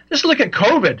made. Just look at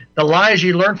COVID, the lies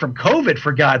you learned from COVID,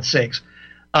 for God's sakes.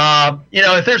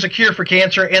 If there's a cure for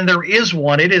cancer, and there is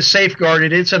one, it is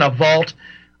safeguarded. It's in a vault.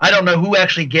 I don't know who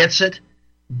actually gets it,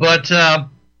 but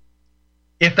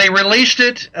if they released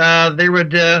it, they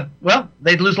would.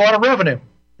 They'd lose a lot of revenue.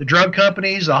 The drug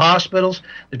companies, the hospitals,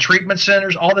 the treatment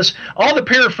centers, all the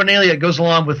paraphernalia that goes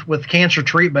along with cancer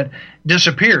treatment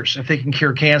disappears if they can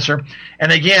cure cancer.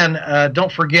 And again,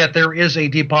 don't forget, there is a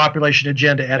depopulation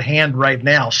agenda at hand right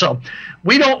now. So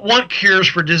we don't want cures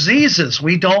for diseases.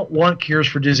 We don't want cures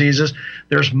for diseases.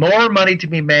 There's more money to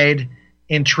be made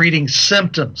in treating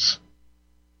symptoms.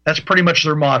 That's pretty much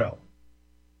their motto.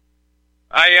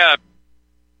 I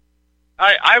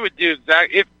would do that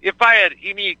if I had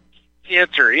any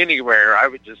cancer anywhere. I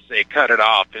would just say cut it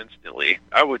off instantly.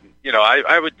 I wouldn't,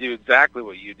 I would do exactly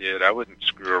what you did. I wouldn't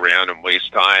screw around and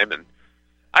waste time. And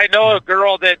I know a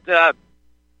girl that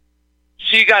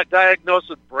she got diagnosed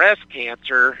with breast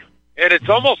cancer, and it's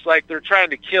almost like they're trying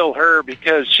to kill her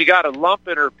because she got a lump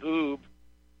in her boob,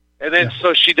 and then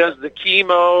so she does the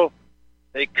chemo.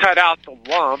 They cut out the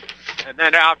lump, and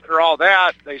then after all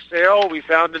that, they say, "Oh, we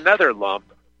found another lump,"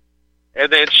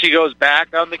 and then she goes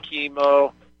back on the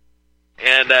chemo.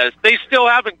 And they still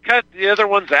haven't cut the other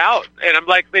ones out. And I'm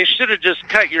like, they should have just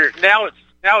cut now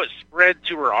it's spread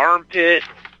to her armpit.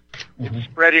 It's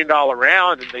spreading all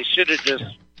around, and they should have just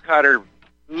cut her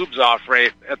boobs off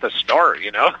right at the start,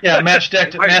 Yeah,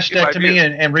 mastectomy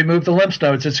and remove the lymph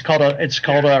nodes. It's called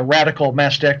a radical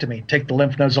mastectomy. Take the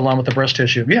lymph nodes along with the breast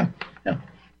tissue. Yeah.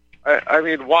 I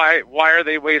mean, why are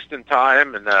they wasting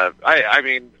time? And I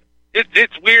mean,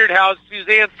 it's weird how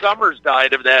Suzanne Summers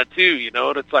died of that too,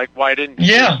 and it's like, why didn't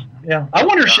you? Yeah. I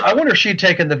wonder if she'd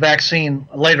taken the vaccine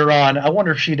later on. I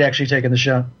wonder if she'd actually taken the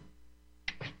shot.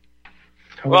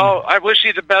 Well, I wish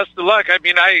you the best of luck. I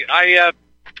mean,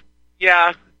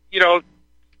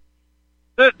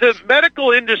 the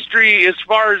medical industry, as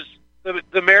far as the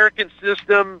American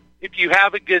system, if you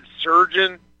have a good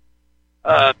surgeon,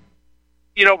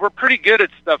 we're pretty good at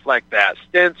stuff like that.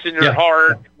 Stents in your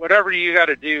heart, whatever you got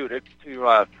to do to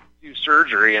do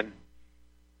surgery. And,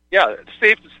 the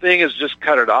safest thing is just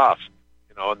cut it off,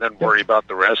 and then worry about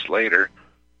the rest later.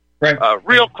 Right.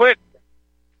 Real quick,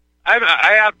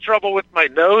 I have trouble with my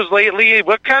nose lately. I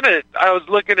was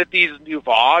looking at these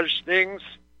Nuvage things.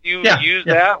 You use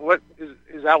that? What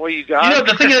is that what you got?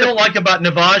 The thing I don't like about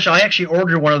Nuvage, I actually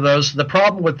ordered one of those. The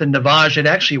problem with the Nuvage, it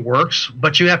actually works,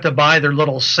 but you have to buy their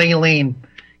little saline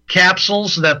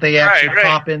capsules that they actually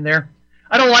pop in there.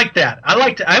 I don't like that.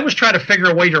 I was trying to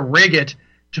figure a way to rig it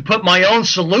to put my own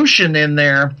solution in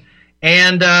there,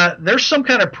 and there's some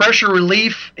kind of pressure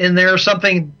relief in there,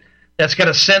 something that's got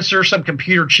a sensor, some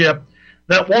computer chip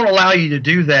that won't allow you to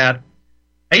do that.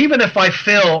 Even if I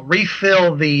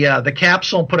refill the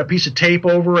capsule and put a piece of tape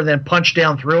over and then punch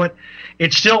down through it,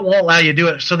 it still won't allow you to do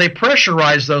it. So they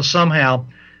pressurize those somehow.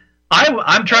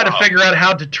 I'm trying to figure out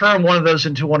how to turn one of those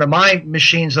into one of my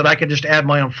machines that I can just add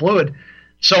my own fluid.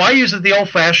 So I use it the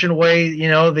old-fashioned way,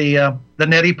 the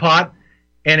neti pot,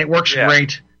 and it works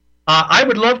great. I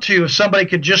would love to if somebody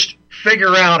could just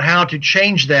figure out how to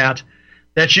change that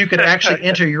you could actually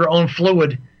enter your own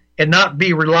fluid and not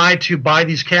be relied to buy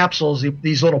these capsules,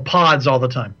 these little pods all the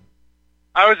time.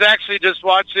 I was actually just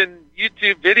watching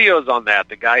YouTube videos on that.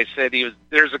 The guy said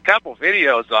there's a couple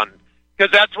videos on,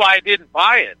 because that's why I didn't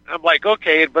buy it. I'm like,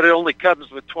 okay, but it only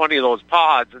comes with 20 of those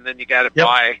pods, and then you got to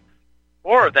buy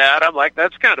more of that. I'm like,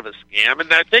 that's kind of a scam.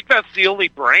 And I think that's the only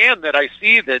brand that I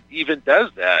see that even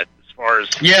does that as far as...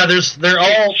 Yeah, they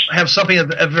all have something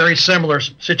of a very similar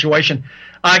situation.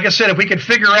 Like I said, if we could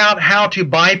figure out how to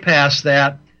bypass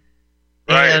that,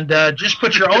 and just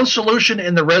put your own solution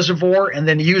in the reservoir and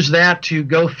then use that to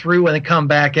go through and then come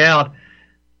back out,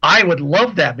 I would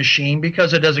love that machine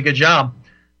because it does a good job.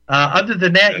 Other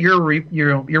than that, you're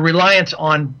reliant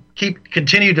on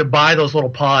continue to buy those little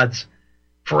pods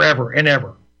forever and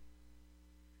ever.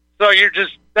 So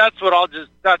that's what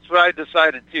I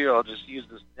decided too. I'll just use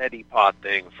this neti pot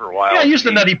thing for a while. Yeah, use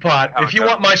the neti pot. If you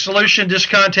want my solution, just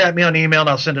contact me on email and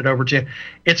I'll send it over to you.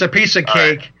 It's a piece of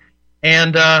cake,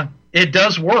 and it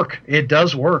does work. It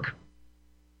does work.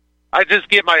 I just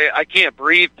I can't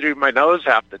breathe through my nose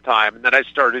half the time, and then I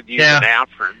started using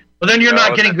Afrin. Well, then you're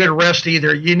not getting good rest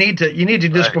either. You need to do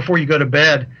this before you go to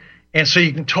bed, and so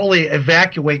you can totally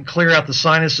evacuate and clear out the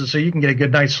sinuses so you can get a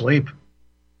good night's sleep.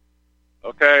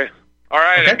 Okay. All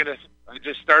right. Okay. I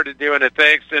just started doing it.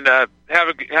 Thanks, and have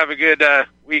a good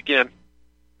weekend.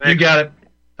 Thanks. You got it.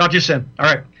 Talk to you soon. All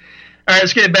right. All right,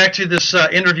 let's get back to this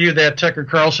interview that Tucker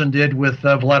Carlson did with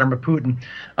Vladimir Putin.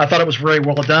 I thought it was very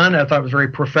well done. I thought it was very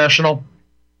professional.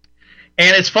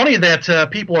 And it's funny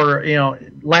that people are,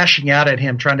 lashing out at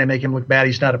him, trying to make him look bad.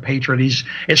 He's not a patriot.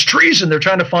 It's treason. They're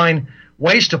trying to find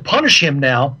ways to punish him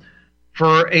now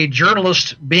for a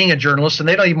journalist being a journalist, and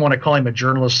they don't even want to call him a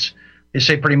journalist. They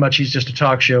say pretty much he's just a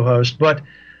talk show host. But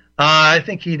I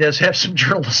think he does have some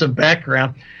journalism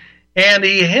background. And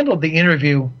he handled the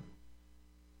interview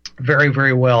very,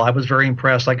 very well. I was very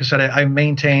impressed. Like I said,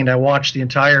 I watched the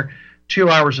entire 2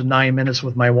 hours and 9 minutes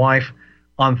with my wife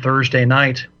on Thursday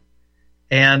night,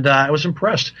 and I was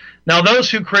impressed. Now, those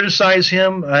who criticize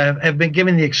him have been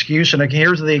given the excuse, and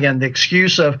here's the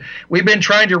excuse of, we've been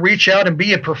trying to reach out and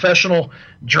be a professional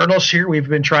journalist here. We've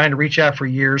been trying to reach out for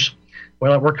years.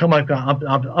 Well, we're coming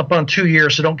up on 2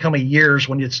 years, so don't come years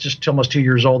when it's just almost 2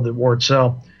 years old, the war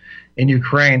itself in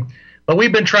Ukraine. But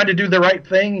we've been trying to do the right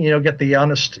thing, get the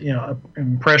honest,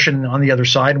 impression on the other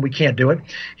side, and we can't do it.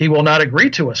 He will not agree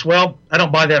to us. Well, I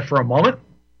don't buy that for a moment.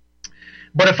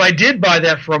 But if I did buy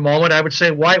that for a moment, I would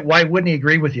say, why wouldn't he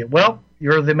agree with you? Well,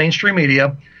 you're the mainstream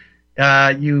media.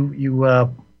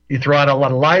 You throw out a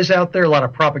lot of lies out there, a lot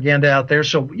of propaganda out there.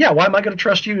 So, yeah, why am I going to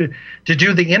trust you to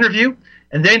do the interview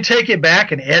and then take it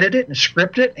back and edit it and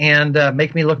script it and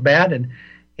make me look bad and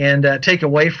take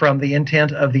away from the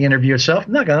intent of the interview itself?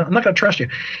 I'm not going to trust you.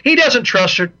 He doesn't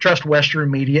trust Western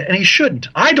media, and he shouldn't.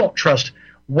 I don't trust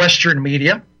Western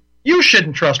media. You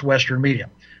shouldn't trust Western media.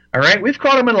 All right, we've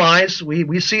caught him in lies.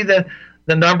 We see the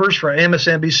numbers for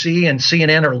MSNBC and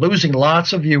CNN are losing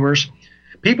lots of viewers.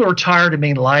 People are tired of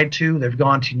being lied to. They've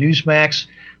gone to Newsmax.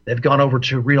 They've gone over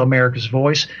to Real America's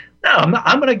Voice. No,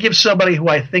 I'm going to give somebody who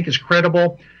I think is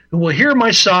credible, who will hear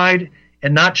my side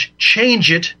and not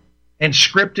change it and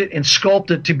script it and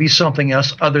sculpt it to be something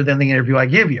else other than the interview I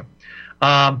give you.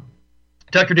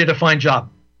 Tucker did a fine job.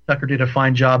 Tucker did a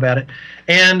fine job at it.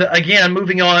 And again,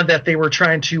 moving on, that they were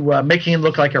trying to make him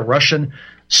look like a Russian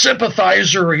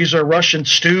sympathizer. He's a Russian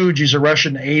stooge. He's a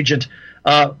Russian agent,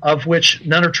 of which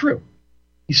none are true.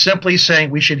 He's simply saying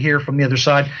we should hear from the other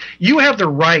side. You have the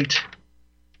right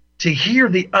to hear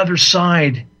the other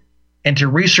side and to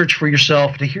research for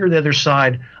yourself, to hear the other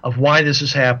side of why this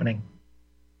is happening.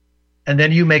 And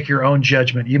then you make your own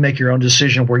judgment. You make your own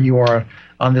decision where you are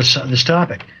on this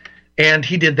topic. And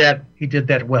he did that. He did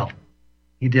that well.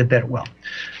 He did that well.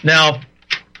 Now,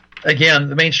 again,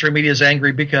 the mainstream media is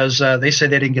angry because they say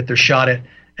they didn't get their shot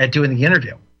at doing the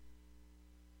interview.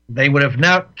 They would have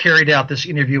not carried out this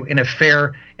interview in a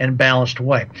fair and balanced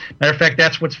way. Matter of fact,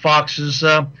 that's what Fox's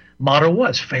motto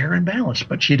was, fair and balanced.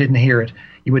 But you didn't hear it.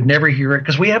 You would never hear it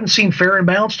because we haven't seen fair and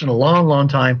balanced in a long, long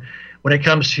time when it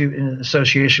comes to in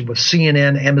association with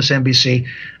CNN, MSNBC,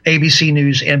 ABC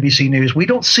News, NBC News. We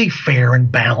don't see fair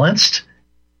and balanced.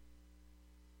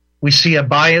 We see a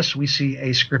bias. We see a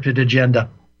scripted agenda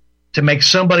to make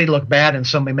somebody look bad and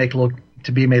somebody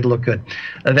to be made look good.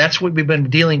 That's what we've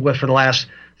been dealing with for the last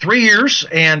 3 years,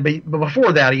 and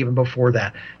before that, even before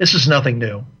that. This is nothing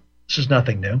new. This is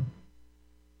nothing new.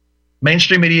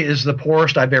 Mainstream media is the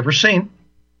poorest I've ever seen.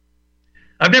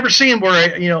 I've never seen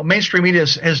where mainstream media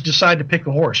has decided to pick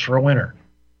a horse for a winner.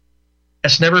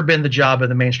 It's never been the job of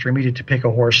the mainstream media to pick a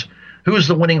horse. Who is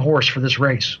the winning horse for this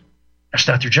race? That's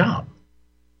not their job.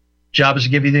 Job is to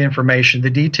give you the information, the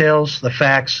details, the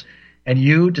facts, and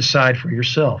you decide for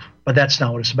yourself. But that's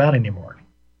not what it's about anymore.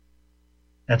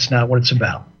 That's not what it's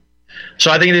about. So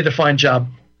I think they did a fine job.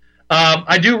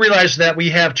 I do realize that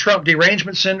we have Trump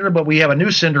derangement syndrome, but we have a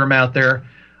new syndrome out there,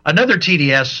 another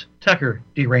TDS, Tucker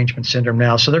derangement syndrome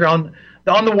now. So they're on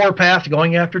the warpath,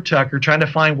 going after Tucker, trying to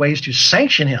find ways to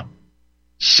sanction him.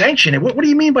 Sanction it? What do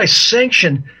you mean by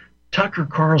sanction Tucker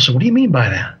Carlson? What do you mean by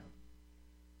that?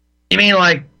 You mean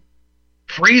like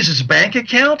freeze his bank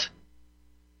account?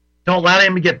 Don't allow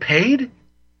him to get paid?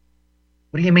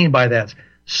 What do you mean by that?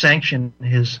 Sanction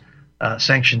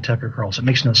Tucker Carlson. It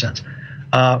makes no sense.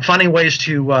 Finding ways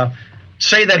to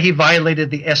say that he violated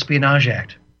the Espionage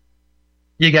Act.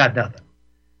 You got nothing.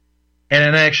 And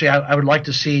then actually, I would like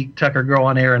to see Tucker go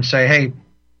on air and say, hey,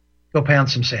 go pound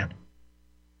some sand.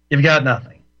 You've got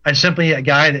nothing. I'm simply a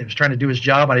guy that was trying to do his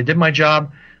job. I did my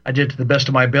job. I did it to the best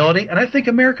of my ability. And I think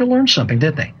America learned something,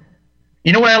 didn't they?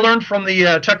 You know what I learned from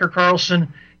the Tucker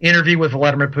Carlson interview with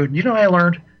Vladimir Putin? You know what I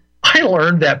learned? I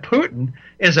learned that Putin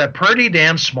is a pretty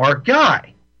damn smart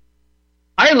guy.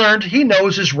 I learned he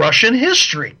knows his Russian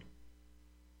history.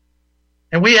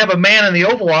 And we have a man in the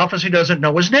Oval Office who doesn't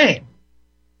know his name.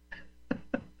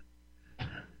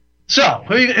 So,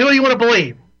 who do you want to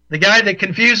believe? The guy that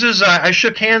confuses, I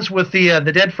shook hands with the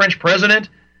dead French president,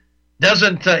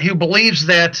 who believes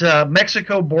that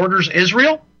Mexico borders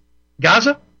Israel?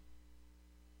 Gaza?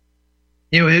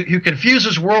 Who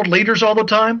confuses world leaders all the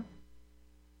time?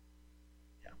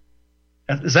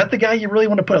 Is that the guy you really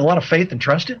want to put a lot of faith and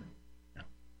trust in? No.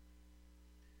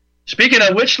 Speaking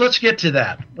of which, let's get to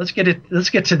that. Let's get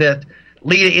to that.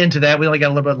 Lead into that. We only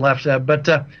got a little bit left. But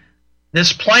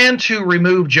this plan to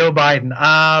remove Joe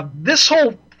Biden, this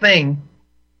whole thing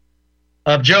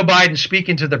of Joe Biden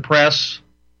speaking to the press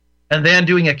and then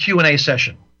doing a Q&A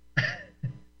session.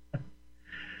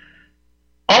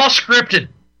 All scripted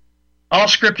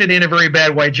in a very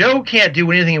bad way. Joe can't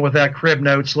do anything without crib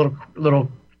notes, little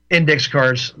index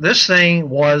cards. This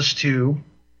was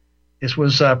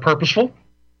purposeful.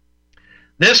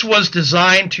 This was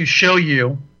designed to show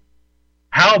you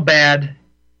how bad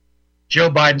Joe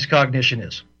Biden's cognition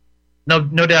is. No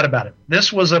doubt about it.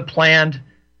 This was a planned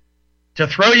to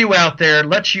throw you out there,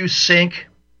 let you sink,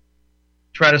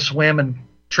 try to swim and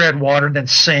tread water, then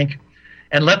sink,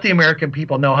 and let the American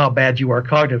people know how bad you are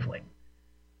cognitively.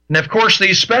 And of course,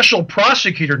 the special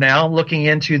prosecutor now looking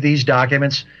into these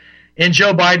documents in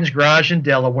Joe Biden's garage in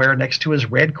Delaware next to his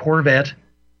red Corvette,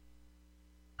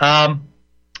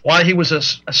 while he was a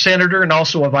senator and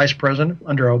also a vice president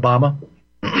under Obama,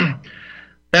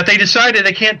 that they decided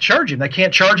they can't charge him. They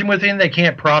can't charge him with anything. They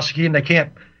can't prosecute him. They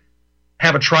can't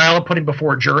have a trial and put him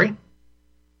before a jury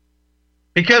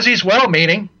because he's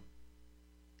well-meaning.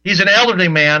 He's an elderly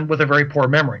man with a very poor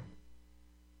memory.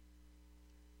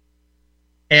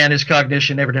 And his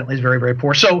cognition evidently is very, very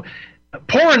poor. So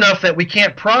poor enough that we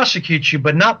can't prosecute you,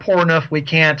 but not poor enough we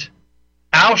can't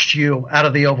oust you out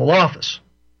of the Oval Office.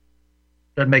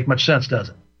 Doesn't make much sense, does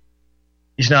it?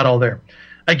 He's not all there.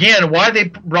 Again, why they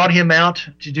brought him out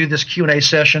to do this Q&A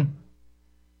session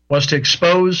was to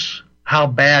expose how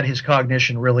bad his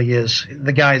cognition really is.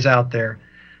 The guy's out there.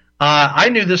 I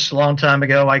knew this a long time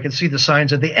ago. I could see the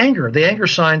signs of the anger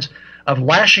signs of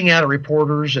lashing out at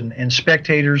reporters and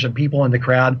spectators and people in the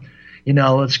crowd.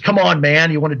 It's come on,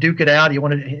 man. You want to duke it out. You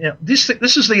want to. This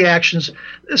is the actions.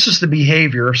 This is the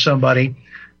behavior of somebody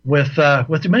with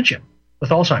dementia, with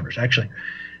Alzheimer's, actually.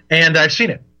 And I've seen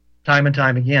it time and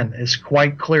time again. It's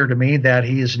quite clear to me that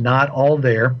he is not all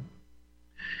there.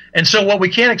 And so what we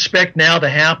can't expect now to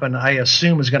happen, I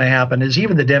assume is going to happen, is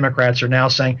even the Democrats are now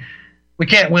saying, we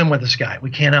can't win with this guy.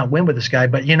 We cannot win with this guy.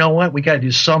 But you know what? We got to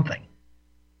do something.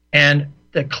 And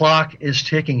the clock is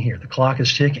ticking here. The clock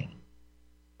is ticking.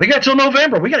 We got till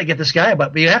November. We got to get this guy,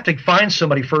 but we have to find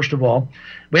somebody, first of all.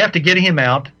 We have to get him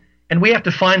out, and we have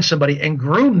to find somebody and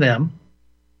groom them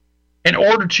in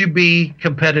order to be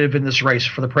competitive in this race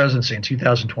for the presidency in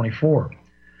 2024.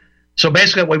 So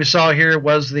basically what we saw here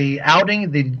was the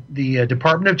outing. The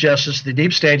Department of Justice, the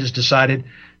deep state, has decided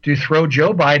to throw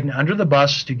Joe Biden under the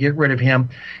bus to get rid of him,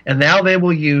 and now they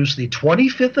will use the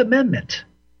 25th Amendment,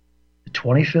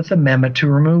 to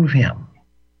remove him.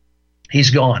 He's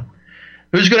gone.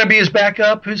 Who's going to be his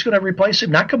backup? Who's going to replace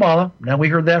him? Not Kamala. Now, we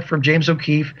heard that from James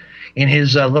O'Keefe in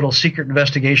his little secret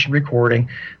investigation recording.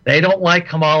 They don't like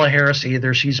Kamala Harris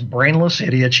either. She's a brainless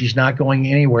idiot. She's not going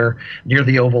anywhere near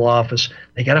the Oval Office.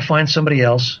 They got to find somebody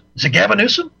else. Is it Gavin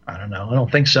Newsom? I don't know. I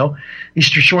don't think so.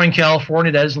 Eastern Shore,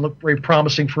 California, doesn't look very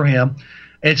promising for him.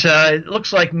 It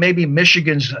looks like maybe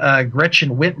Michigan's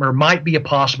Gretchen Whitmer might be a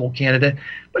possible candidate,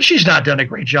 but she's not done a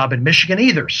great job in Michigan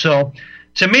either. So,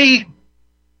 to me,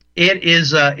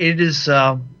 it's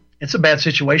a bad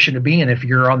situation to be in if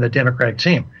you're on the Democratic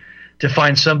team, to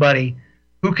find somebody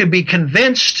who could be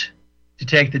convinced to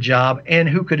take the job and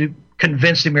who could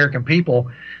convince the American people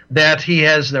that he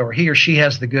or she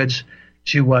has the goods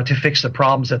to fix the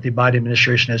problems that the Biden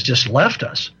administration has just left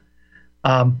us.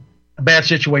 A bad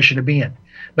situation to be in.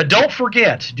 But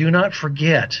do not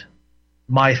forget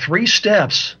my 3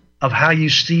 steps of how you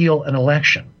steal an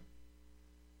election.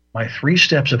 My 3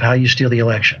 steps of how you steal the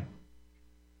election.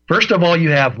 First of all,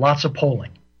 you have lots of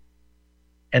polling.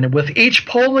 And with each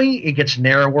polling, it gets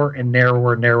narrower and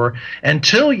narrower and narrower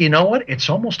until, you know what, it's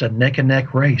almost a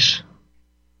neck-and-neck race.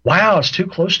 Wow, it's too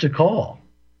close to call.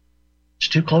 It's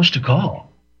too close to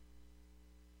call.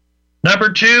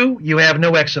 Number 2, you have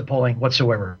no exit polling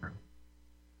whatsoever.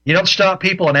 You don't stop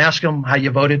people and ask them how you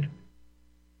voted.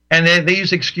 And they use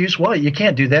the excuse, well, you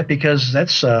can't do that because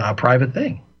that's a private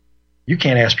thing. You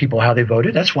can't ask people how they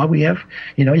voted. That's why we have,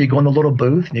 you go in the little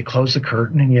booth and you close the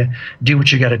curtain and you do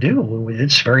what you got to do.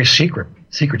 It's very secret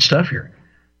stuff here,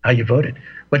 how you voted.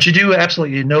 But you do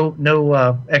absolutely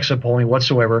no exit polling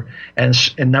whatsoever. And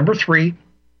number three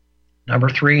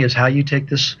is how you take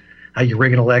this, how you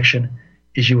rig an election,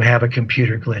 is you have a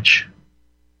computer glitch.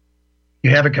 You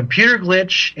have a computer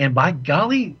glitch, and by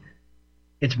golly,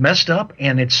 it's messed up,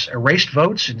 and it's erased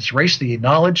votes, and it's erased the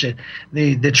knowledge.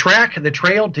 The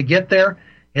trail to get there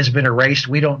has been erased.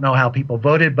 We don't know how people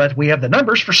voted, but we have the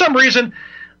numbers. For some reason,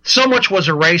 so much was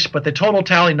erased, but the total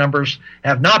tally numbers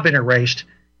have not been erased.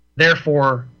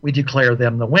 Therefore, we declare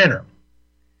them the winner.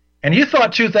 And you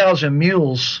thought 2,000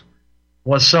 Mules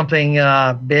was something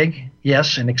big,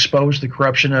 yes, and exposed the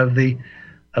corruption of the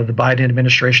Biden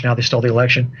administration, how they stole the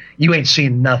election. You ain't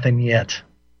seen nothing yet.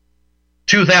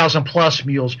 2,000 plus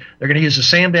mules. They're going to use the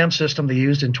same damn system they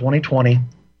used in 2020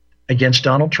 against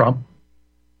Donald Trump,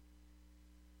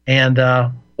 and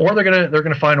or they're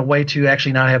going to find a way to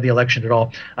actually not have the election at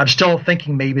all. I'm still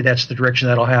thinking maybe that's the direction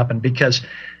that'll happen, because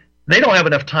they don't have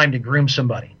enough time to groom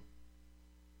somebody.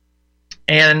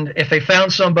 And if they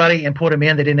found somebody and put them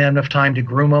in, they didn't have enough time to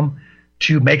groom them,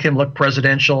 to make them look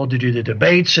presidential, to do the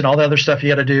debates and all the other stuff you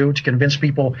got to do to convince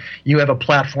people you have a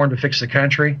platform to fix the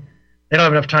country. They don't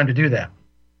have enough time to do that.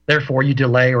 Therefore, you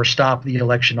delay or stop the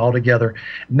election altogether.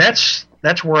 And that's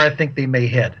where I think they may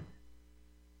head,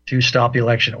 to stop the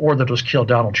election, or they'll just kill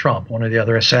Donald Trump, one or the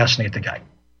other, assassinate the guy.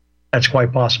 That's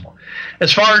quite possible.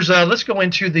 As far as, let's go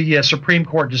into the Supreme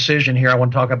Court decision here. I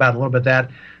want to talk about a little bit of that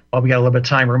while we got a little bit of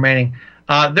time remaining.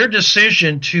 Their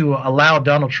decision to allow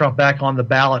Donald Trump back on the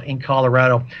ballot in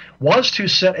Colorado was to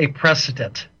set a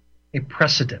precedent,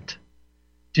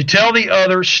 to tell the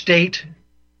other state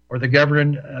or the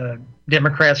governing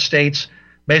Democrat states,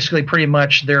 basically pretty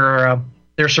much their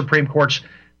Supreme Courts,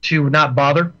 to not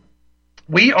bother.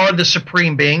 We are the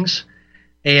supreme beings.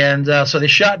 And so they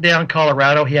shot down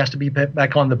Colorado. He has to be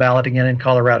back on the ballot again in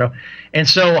Colorado. And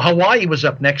so Hawaii was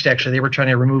up next, actually. They were trying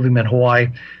to remove him in Hawaii.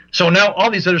 So now all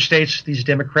these other states, these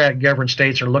Democrat-governed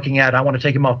states, are looking at, I want to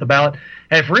take him off the ballot,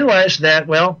 have realized that,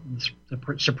 well,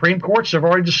 the Supreme Courts have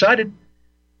already decided,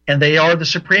 and they are the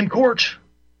Supreme Court.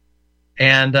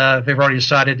 And they've already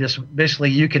decided this.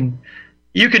 Basically, you can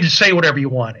just say whatever you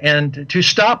want. And to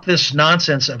stop this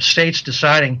nonsense of states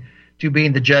deciding to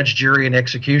being the judge, jury, and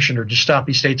executioner, to stop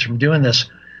these states from doing this,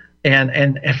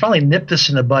 and finally nip this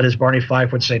in the bud, as Barney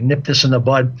Fife would say, nip this in the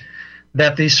bud,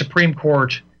 that the Supreme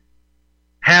Court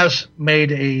has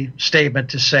made a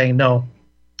statement to say, no,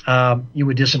 you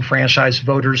would disenfranchise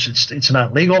voters. It's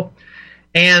not legal.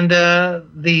 And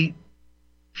the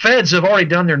feds have already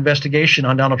done their investigation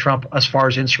on Donald Trump as far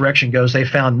as insurrection goes. They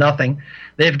found nothing.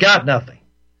 They've got nothing.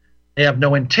 They have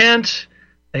no intent.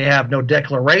 They have no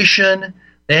declaration.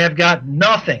 They have got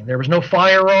nothing. There was no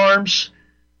firearms.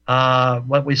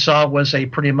 What we saw was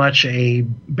pretty much a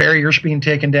barriers being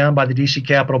taken down by the D.C.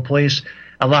 Capitol Police,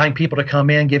 allowing people to come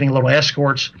in, giving little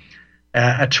escorts,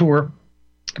 a tour.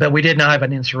 But we did not have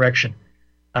an insurrection.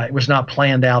 It was not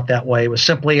planned out that way. It was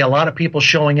simply a lot of people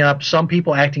showing up, some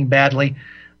people acting badly,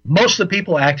 most of the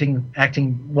people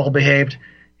acting well-behaved,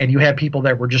 and you had people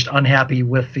that were just unhappy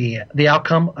with the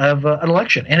outcome of an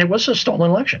election. And it was a stolen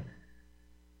election.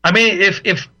 I mean,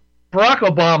 if Barack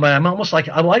Obama, I'm almost like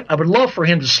I would love for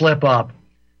him to slip up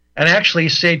and actually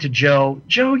say to Joe,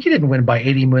 you didn't win by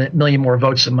 80 million more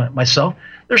votes than myself.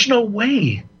 There's no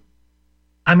way.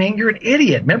 I mean, you're an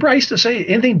idiot. Remember, I used to say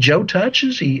anything Joe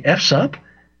touches, he F's up.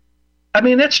 I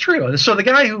mean, that's true. So the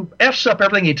guy who F's up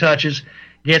everything he touches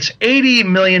gets 80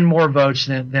 million more votes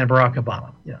than Barack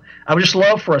Obama. Yeah. I would just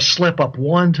love for a slip up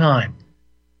one time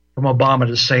from Obama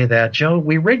to say that, Joe,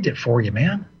 we rigged it for you,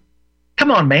 man. Come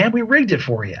on, man, we rigged it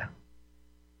for you.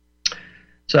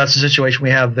 So that's the situation we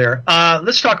have there.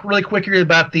 Let's talk really quickly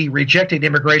about the rejected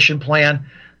immigration plan,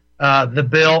 the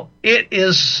bill. It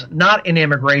is not an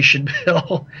immigration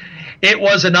bill. It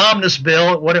was an omnibus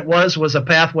bill. What it was a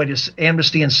pathway to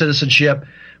amnesty and citizenship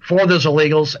for those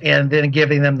illegals, and then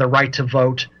giving them the right to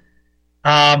vote.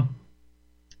 Oh,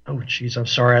 geez, I'm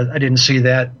sorry. I didn't see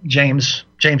that. James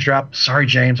dropped. Sorry,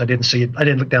 James. I didn't see it. I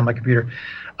didn't look down my computer.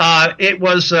 It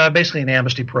was basically an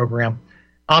amnesty program,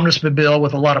 omnibus bill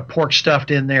with a lot of pork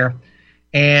stuffed in there.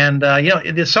 And,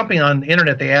 there's something on the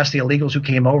internet. They asked the illegals who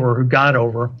came over, who got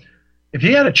over, if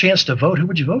you had a chance to vote, who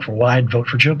would you vote for? Well, I'd vote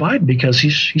for Joe Biden because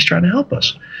he's trying to help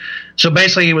us. So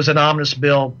basically, it was an omnibus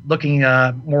bill looking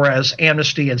more as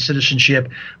amnesty and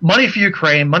citizenship, money for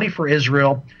Ukraine, money for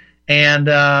Israel, and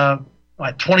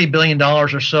 $20 billion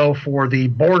or so for the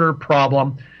border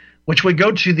problem, which would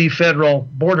go to the Federal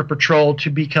Border Patrol to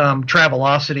become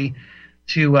Travelocity,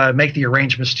 to make the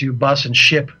arrangements to bus and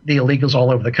ship the illegals all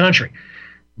over the country,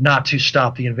 not to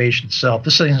stop the invasion itself.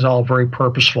 This thing is all very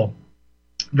purposeful,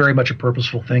 very much a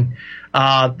purposeful thing.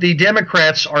 The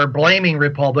Democrats are blaming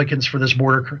Republicans for this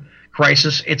border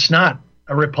crisis. It's not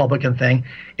a Republican thing.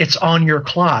 It's on your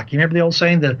clock. You remember the old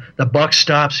saying, the buck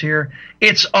stops here?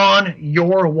 It's on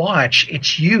your watch.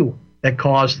 It's you that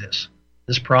caused this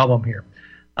problem here.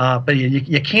 But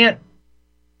you can't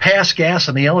pass gas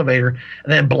in the elevator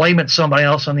and then blame it somebody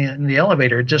else in the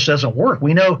elevator. It just doesn't work.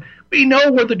 We know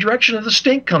where the direction of the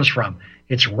stink comes from.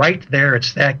 It's right there.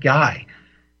 It's that guy.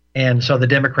 And so the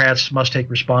Democrats must take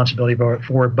responsibility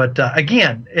for it. But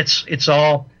again, it's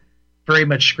all very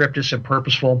much scripted and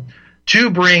purposeful to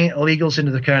bring illegals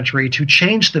into the country, to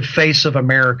change the face of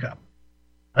America.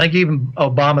 I think even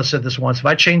Obama said this once: if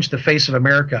I change the face of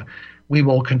America, we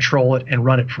will control it and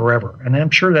run it forever. And I'm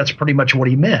sure that's pretty much what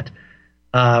he meant.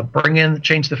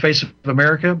 Change the face of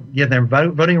America, give them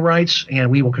voting rights,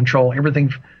 and we will control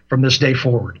everything from this day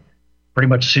forward. Pretty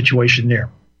much the situation there.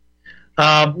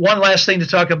 One last thing to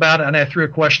talk about, and I threw a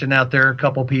question out there, a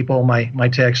couple people, my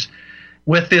text.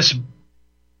 With this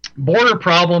border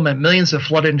problem and millions have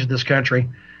flooded into this country,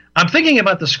 I'm thinking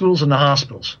about the schools and the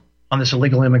hospitals on this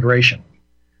illegal immigration.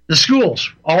 The schools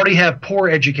already have poor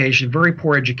education, very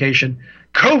poor education.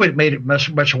 COVID made it much,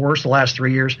 much worse the last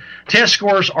 3 years. Test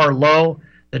scores are low.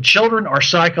 The children are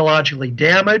psychologically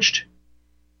damaged.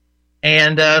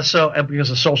 And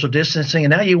because of social distancing,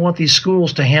 and now you want these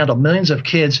schools to handle millions of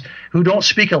kids who don't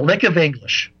speak a lick of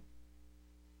English.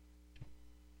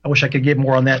 I wish I could get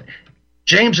more on that.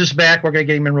 James is back. We're going to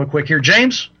get him in real quick here.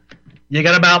 James, you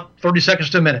got about 30 seconds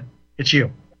to a minute. It's you.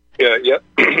 Yeah.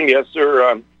 Yes,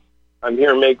 sir. I'm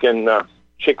here making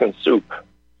chicken soup.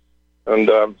 And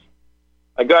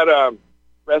I got a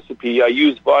recipe. I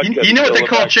use vodka. You know what they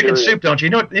call chicken soup, don't you?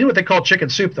 You know what they call chicken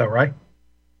soup, though, right?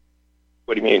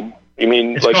 What do you mean? You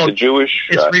mean it's like the Jewish?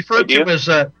 It's referred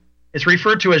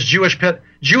to as Jewish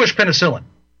penicillin.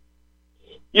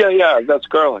 Yeah, that's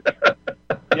garlic.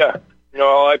 Yeah,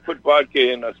 I put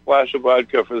vodka in, a splash of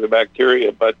vodka for the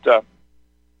bacteria. But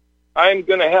I'm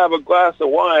going to have a glass of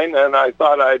wine, and I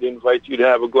thought I'd invite you to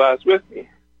have a glass with me.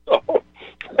 So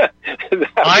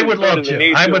I would love to.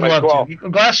 A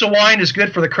glass of wine is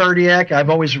good for the cardiac.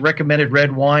 I've always recommended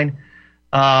red wine.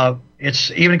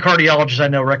 It's even cardiologists I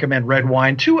know recommend red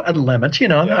wine to a limit,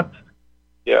 Yeah.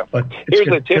 But here's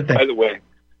a tip, by the way.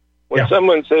 When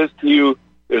someone says to you,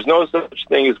 there's no such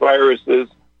thing as viruses,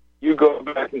 you go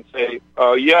back and say,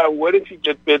 what if you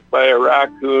get bit by a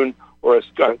raccoon or a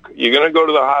skunk? You're going to go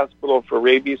to the hospital for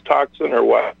rabies toxin or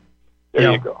what?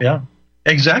 There you go. Yeah.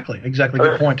 Exactly.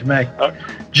 Good point to make.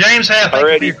 James, thank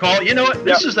you for your call. You know what?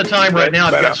 This is the time right now.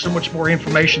 I've got so much more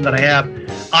information than I have.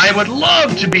 I would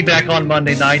love to be back on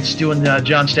Monday nights doing the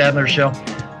John Stadler's show,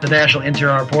 the National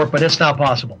Interior Report, but it's not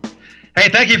possible. Hey,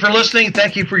 thank you for listening.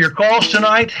 Thank you for your calls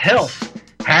tonight. Health,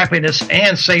 happiness,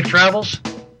 and safe travels.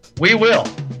 We will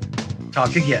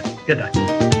talk again. Good night.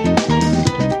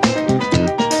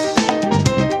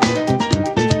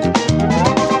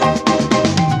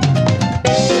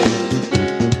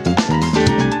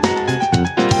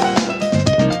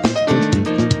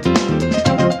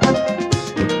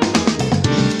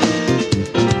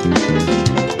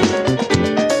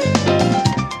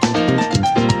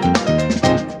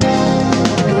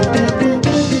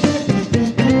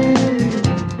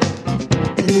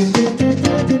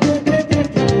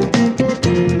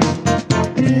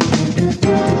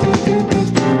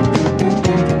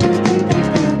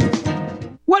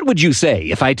 What would you say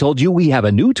if I told you we have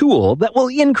a new tool that will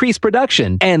increase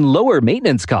production and lower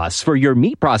maintenance costs for your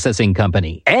meat processing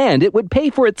company? And it would pay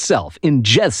for itself in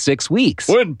just 6 weeks.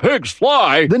 When pigs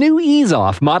fly! The new Ease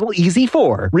Off Model Easy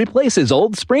 4 replaces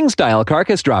old spring-style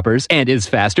carcass droppers and is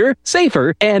faster,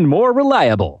 safer, and more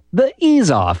reliable. The Ease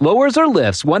Off lowers or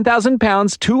lifts 1,000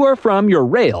 pounds to or from your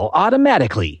rail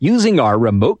automatically using our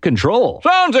remote control.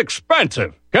 Sounds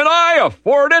expensive. Can I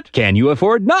afford it? Can you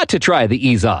afford not to try the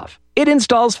Ease Off? It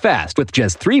installs fast with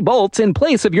just 3 bolts in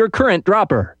place of your current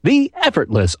dropper. The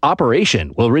effortless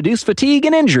operation will reduce fatigue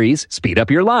and injuries, speed up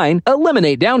your line,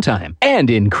 eliminate downtime, and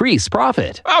increase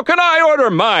profit. How can I order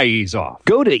my Ease Off?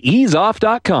 Go to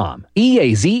easeoff.com,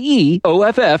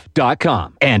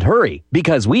 EAZEOFF.com, and hurry,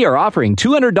 because we are offering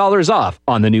 $200 off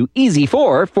on the new Easy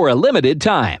 4 for a limited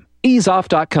time.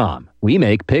 Easeoff.com. We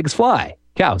make pigs fly.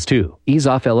 Cows, too. Ease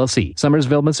Off LLC,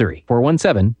 Summersville, Missouri,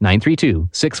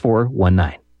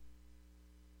 417-932-6419.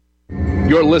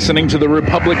 You're listening to the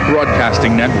Republic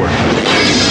Broadcasting Network.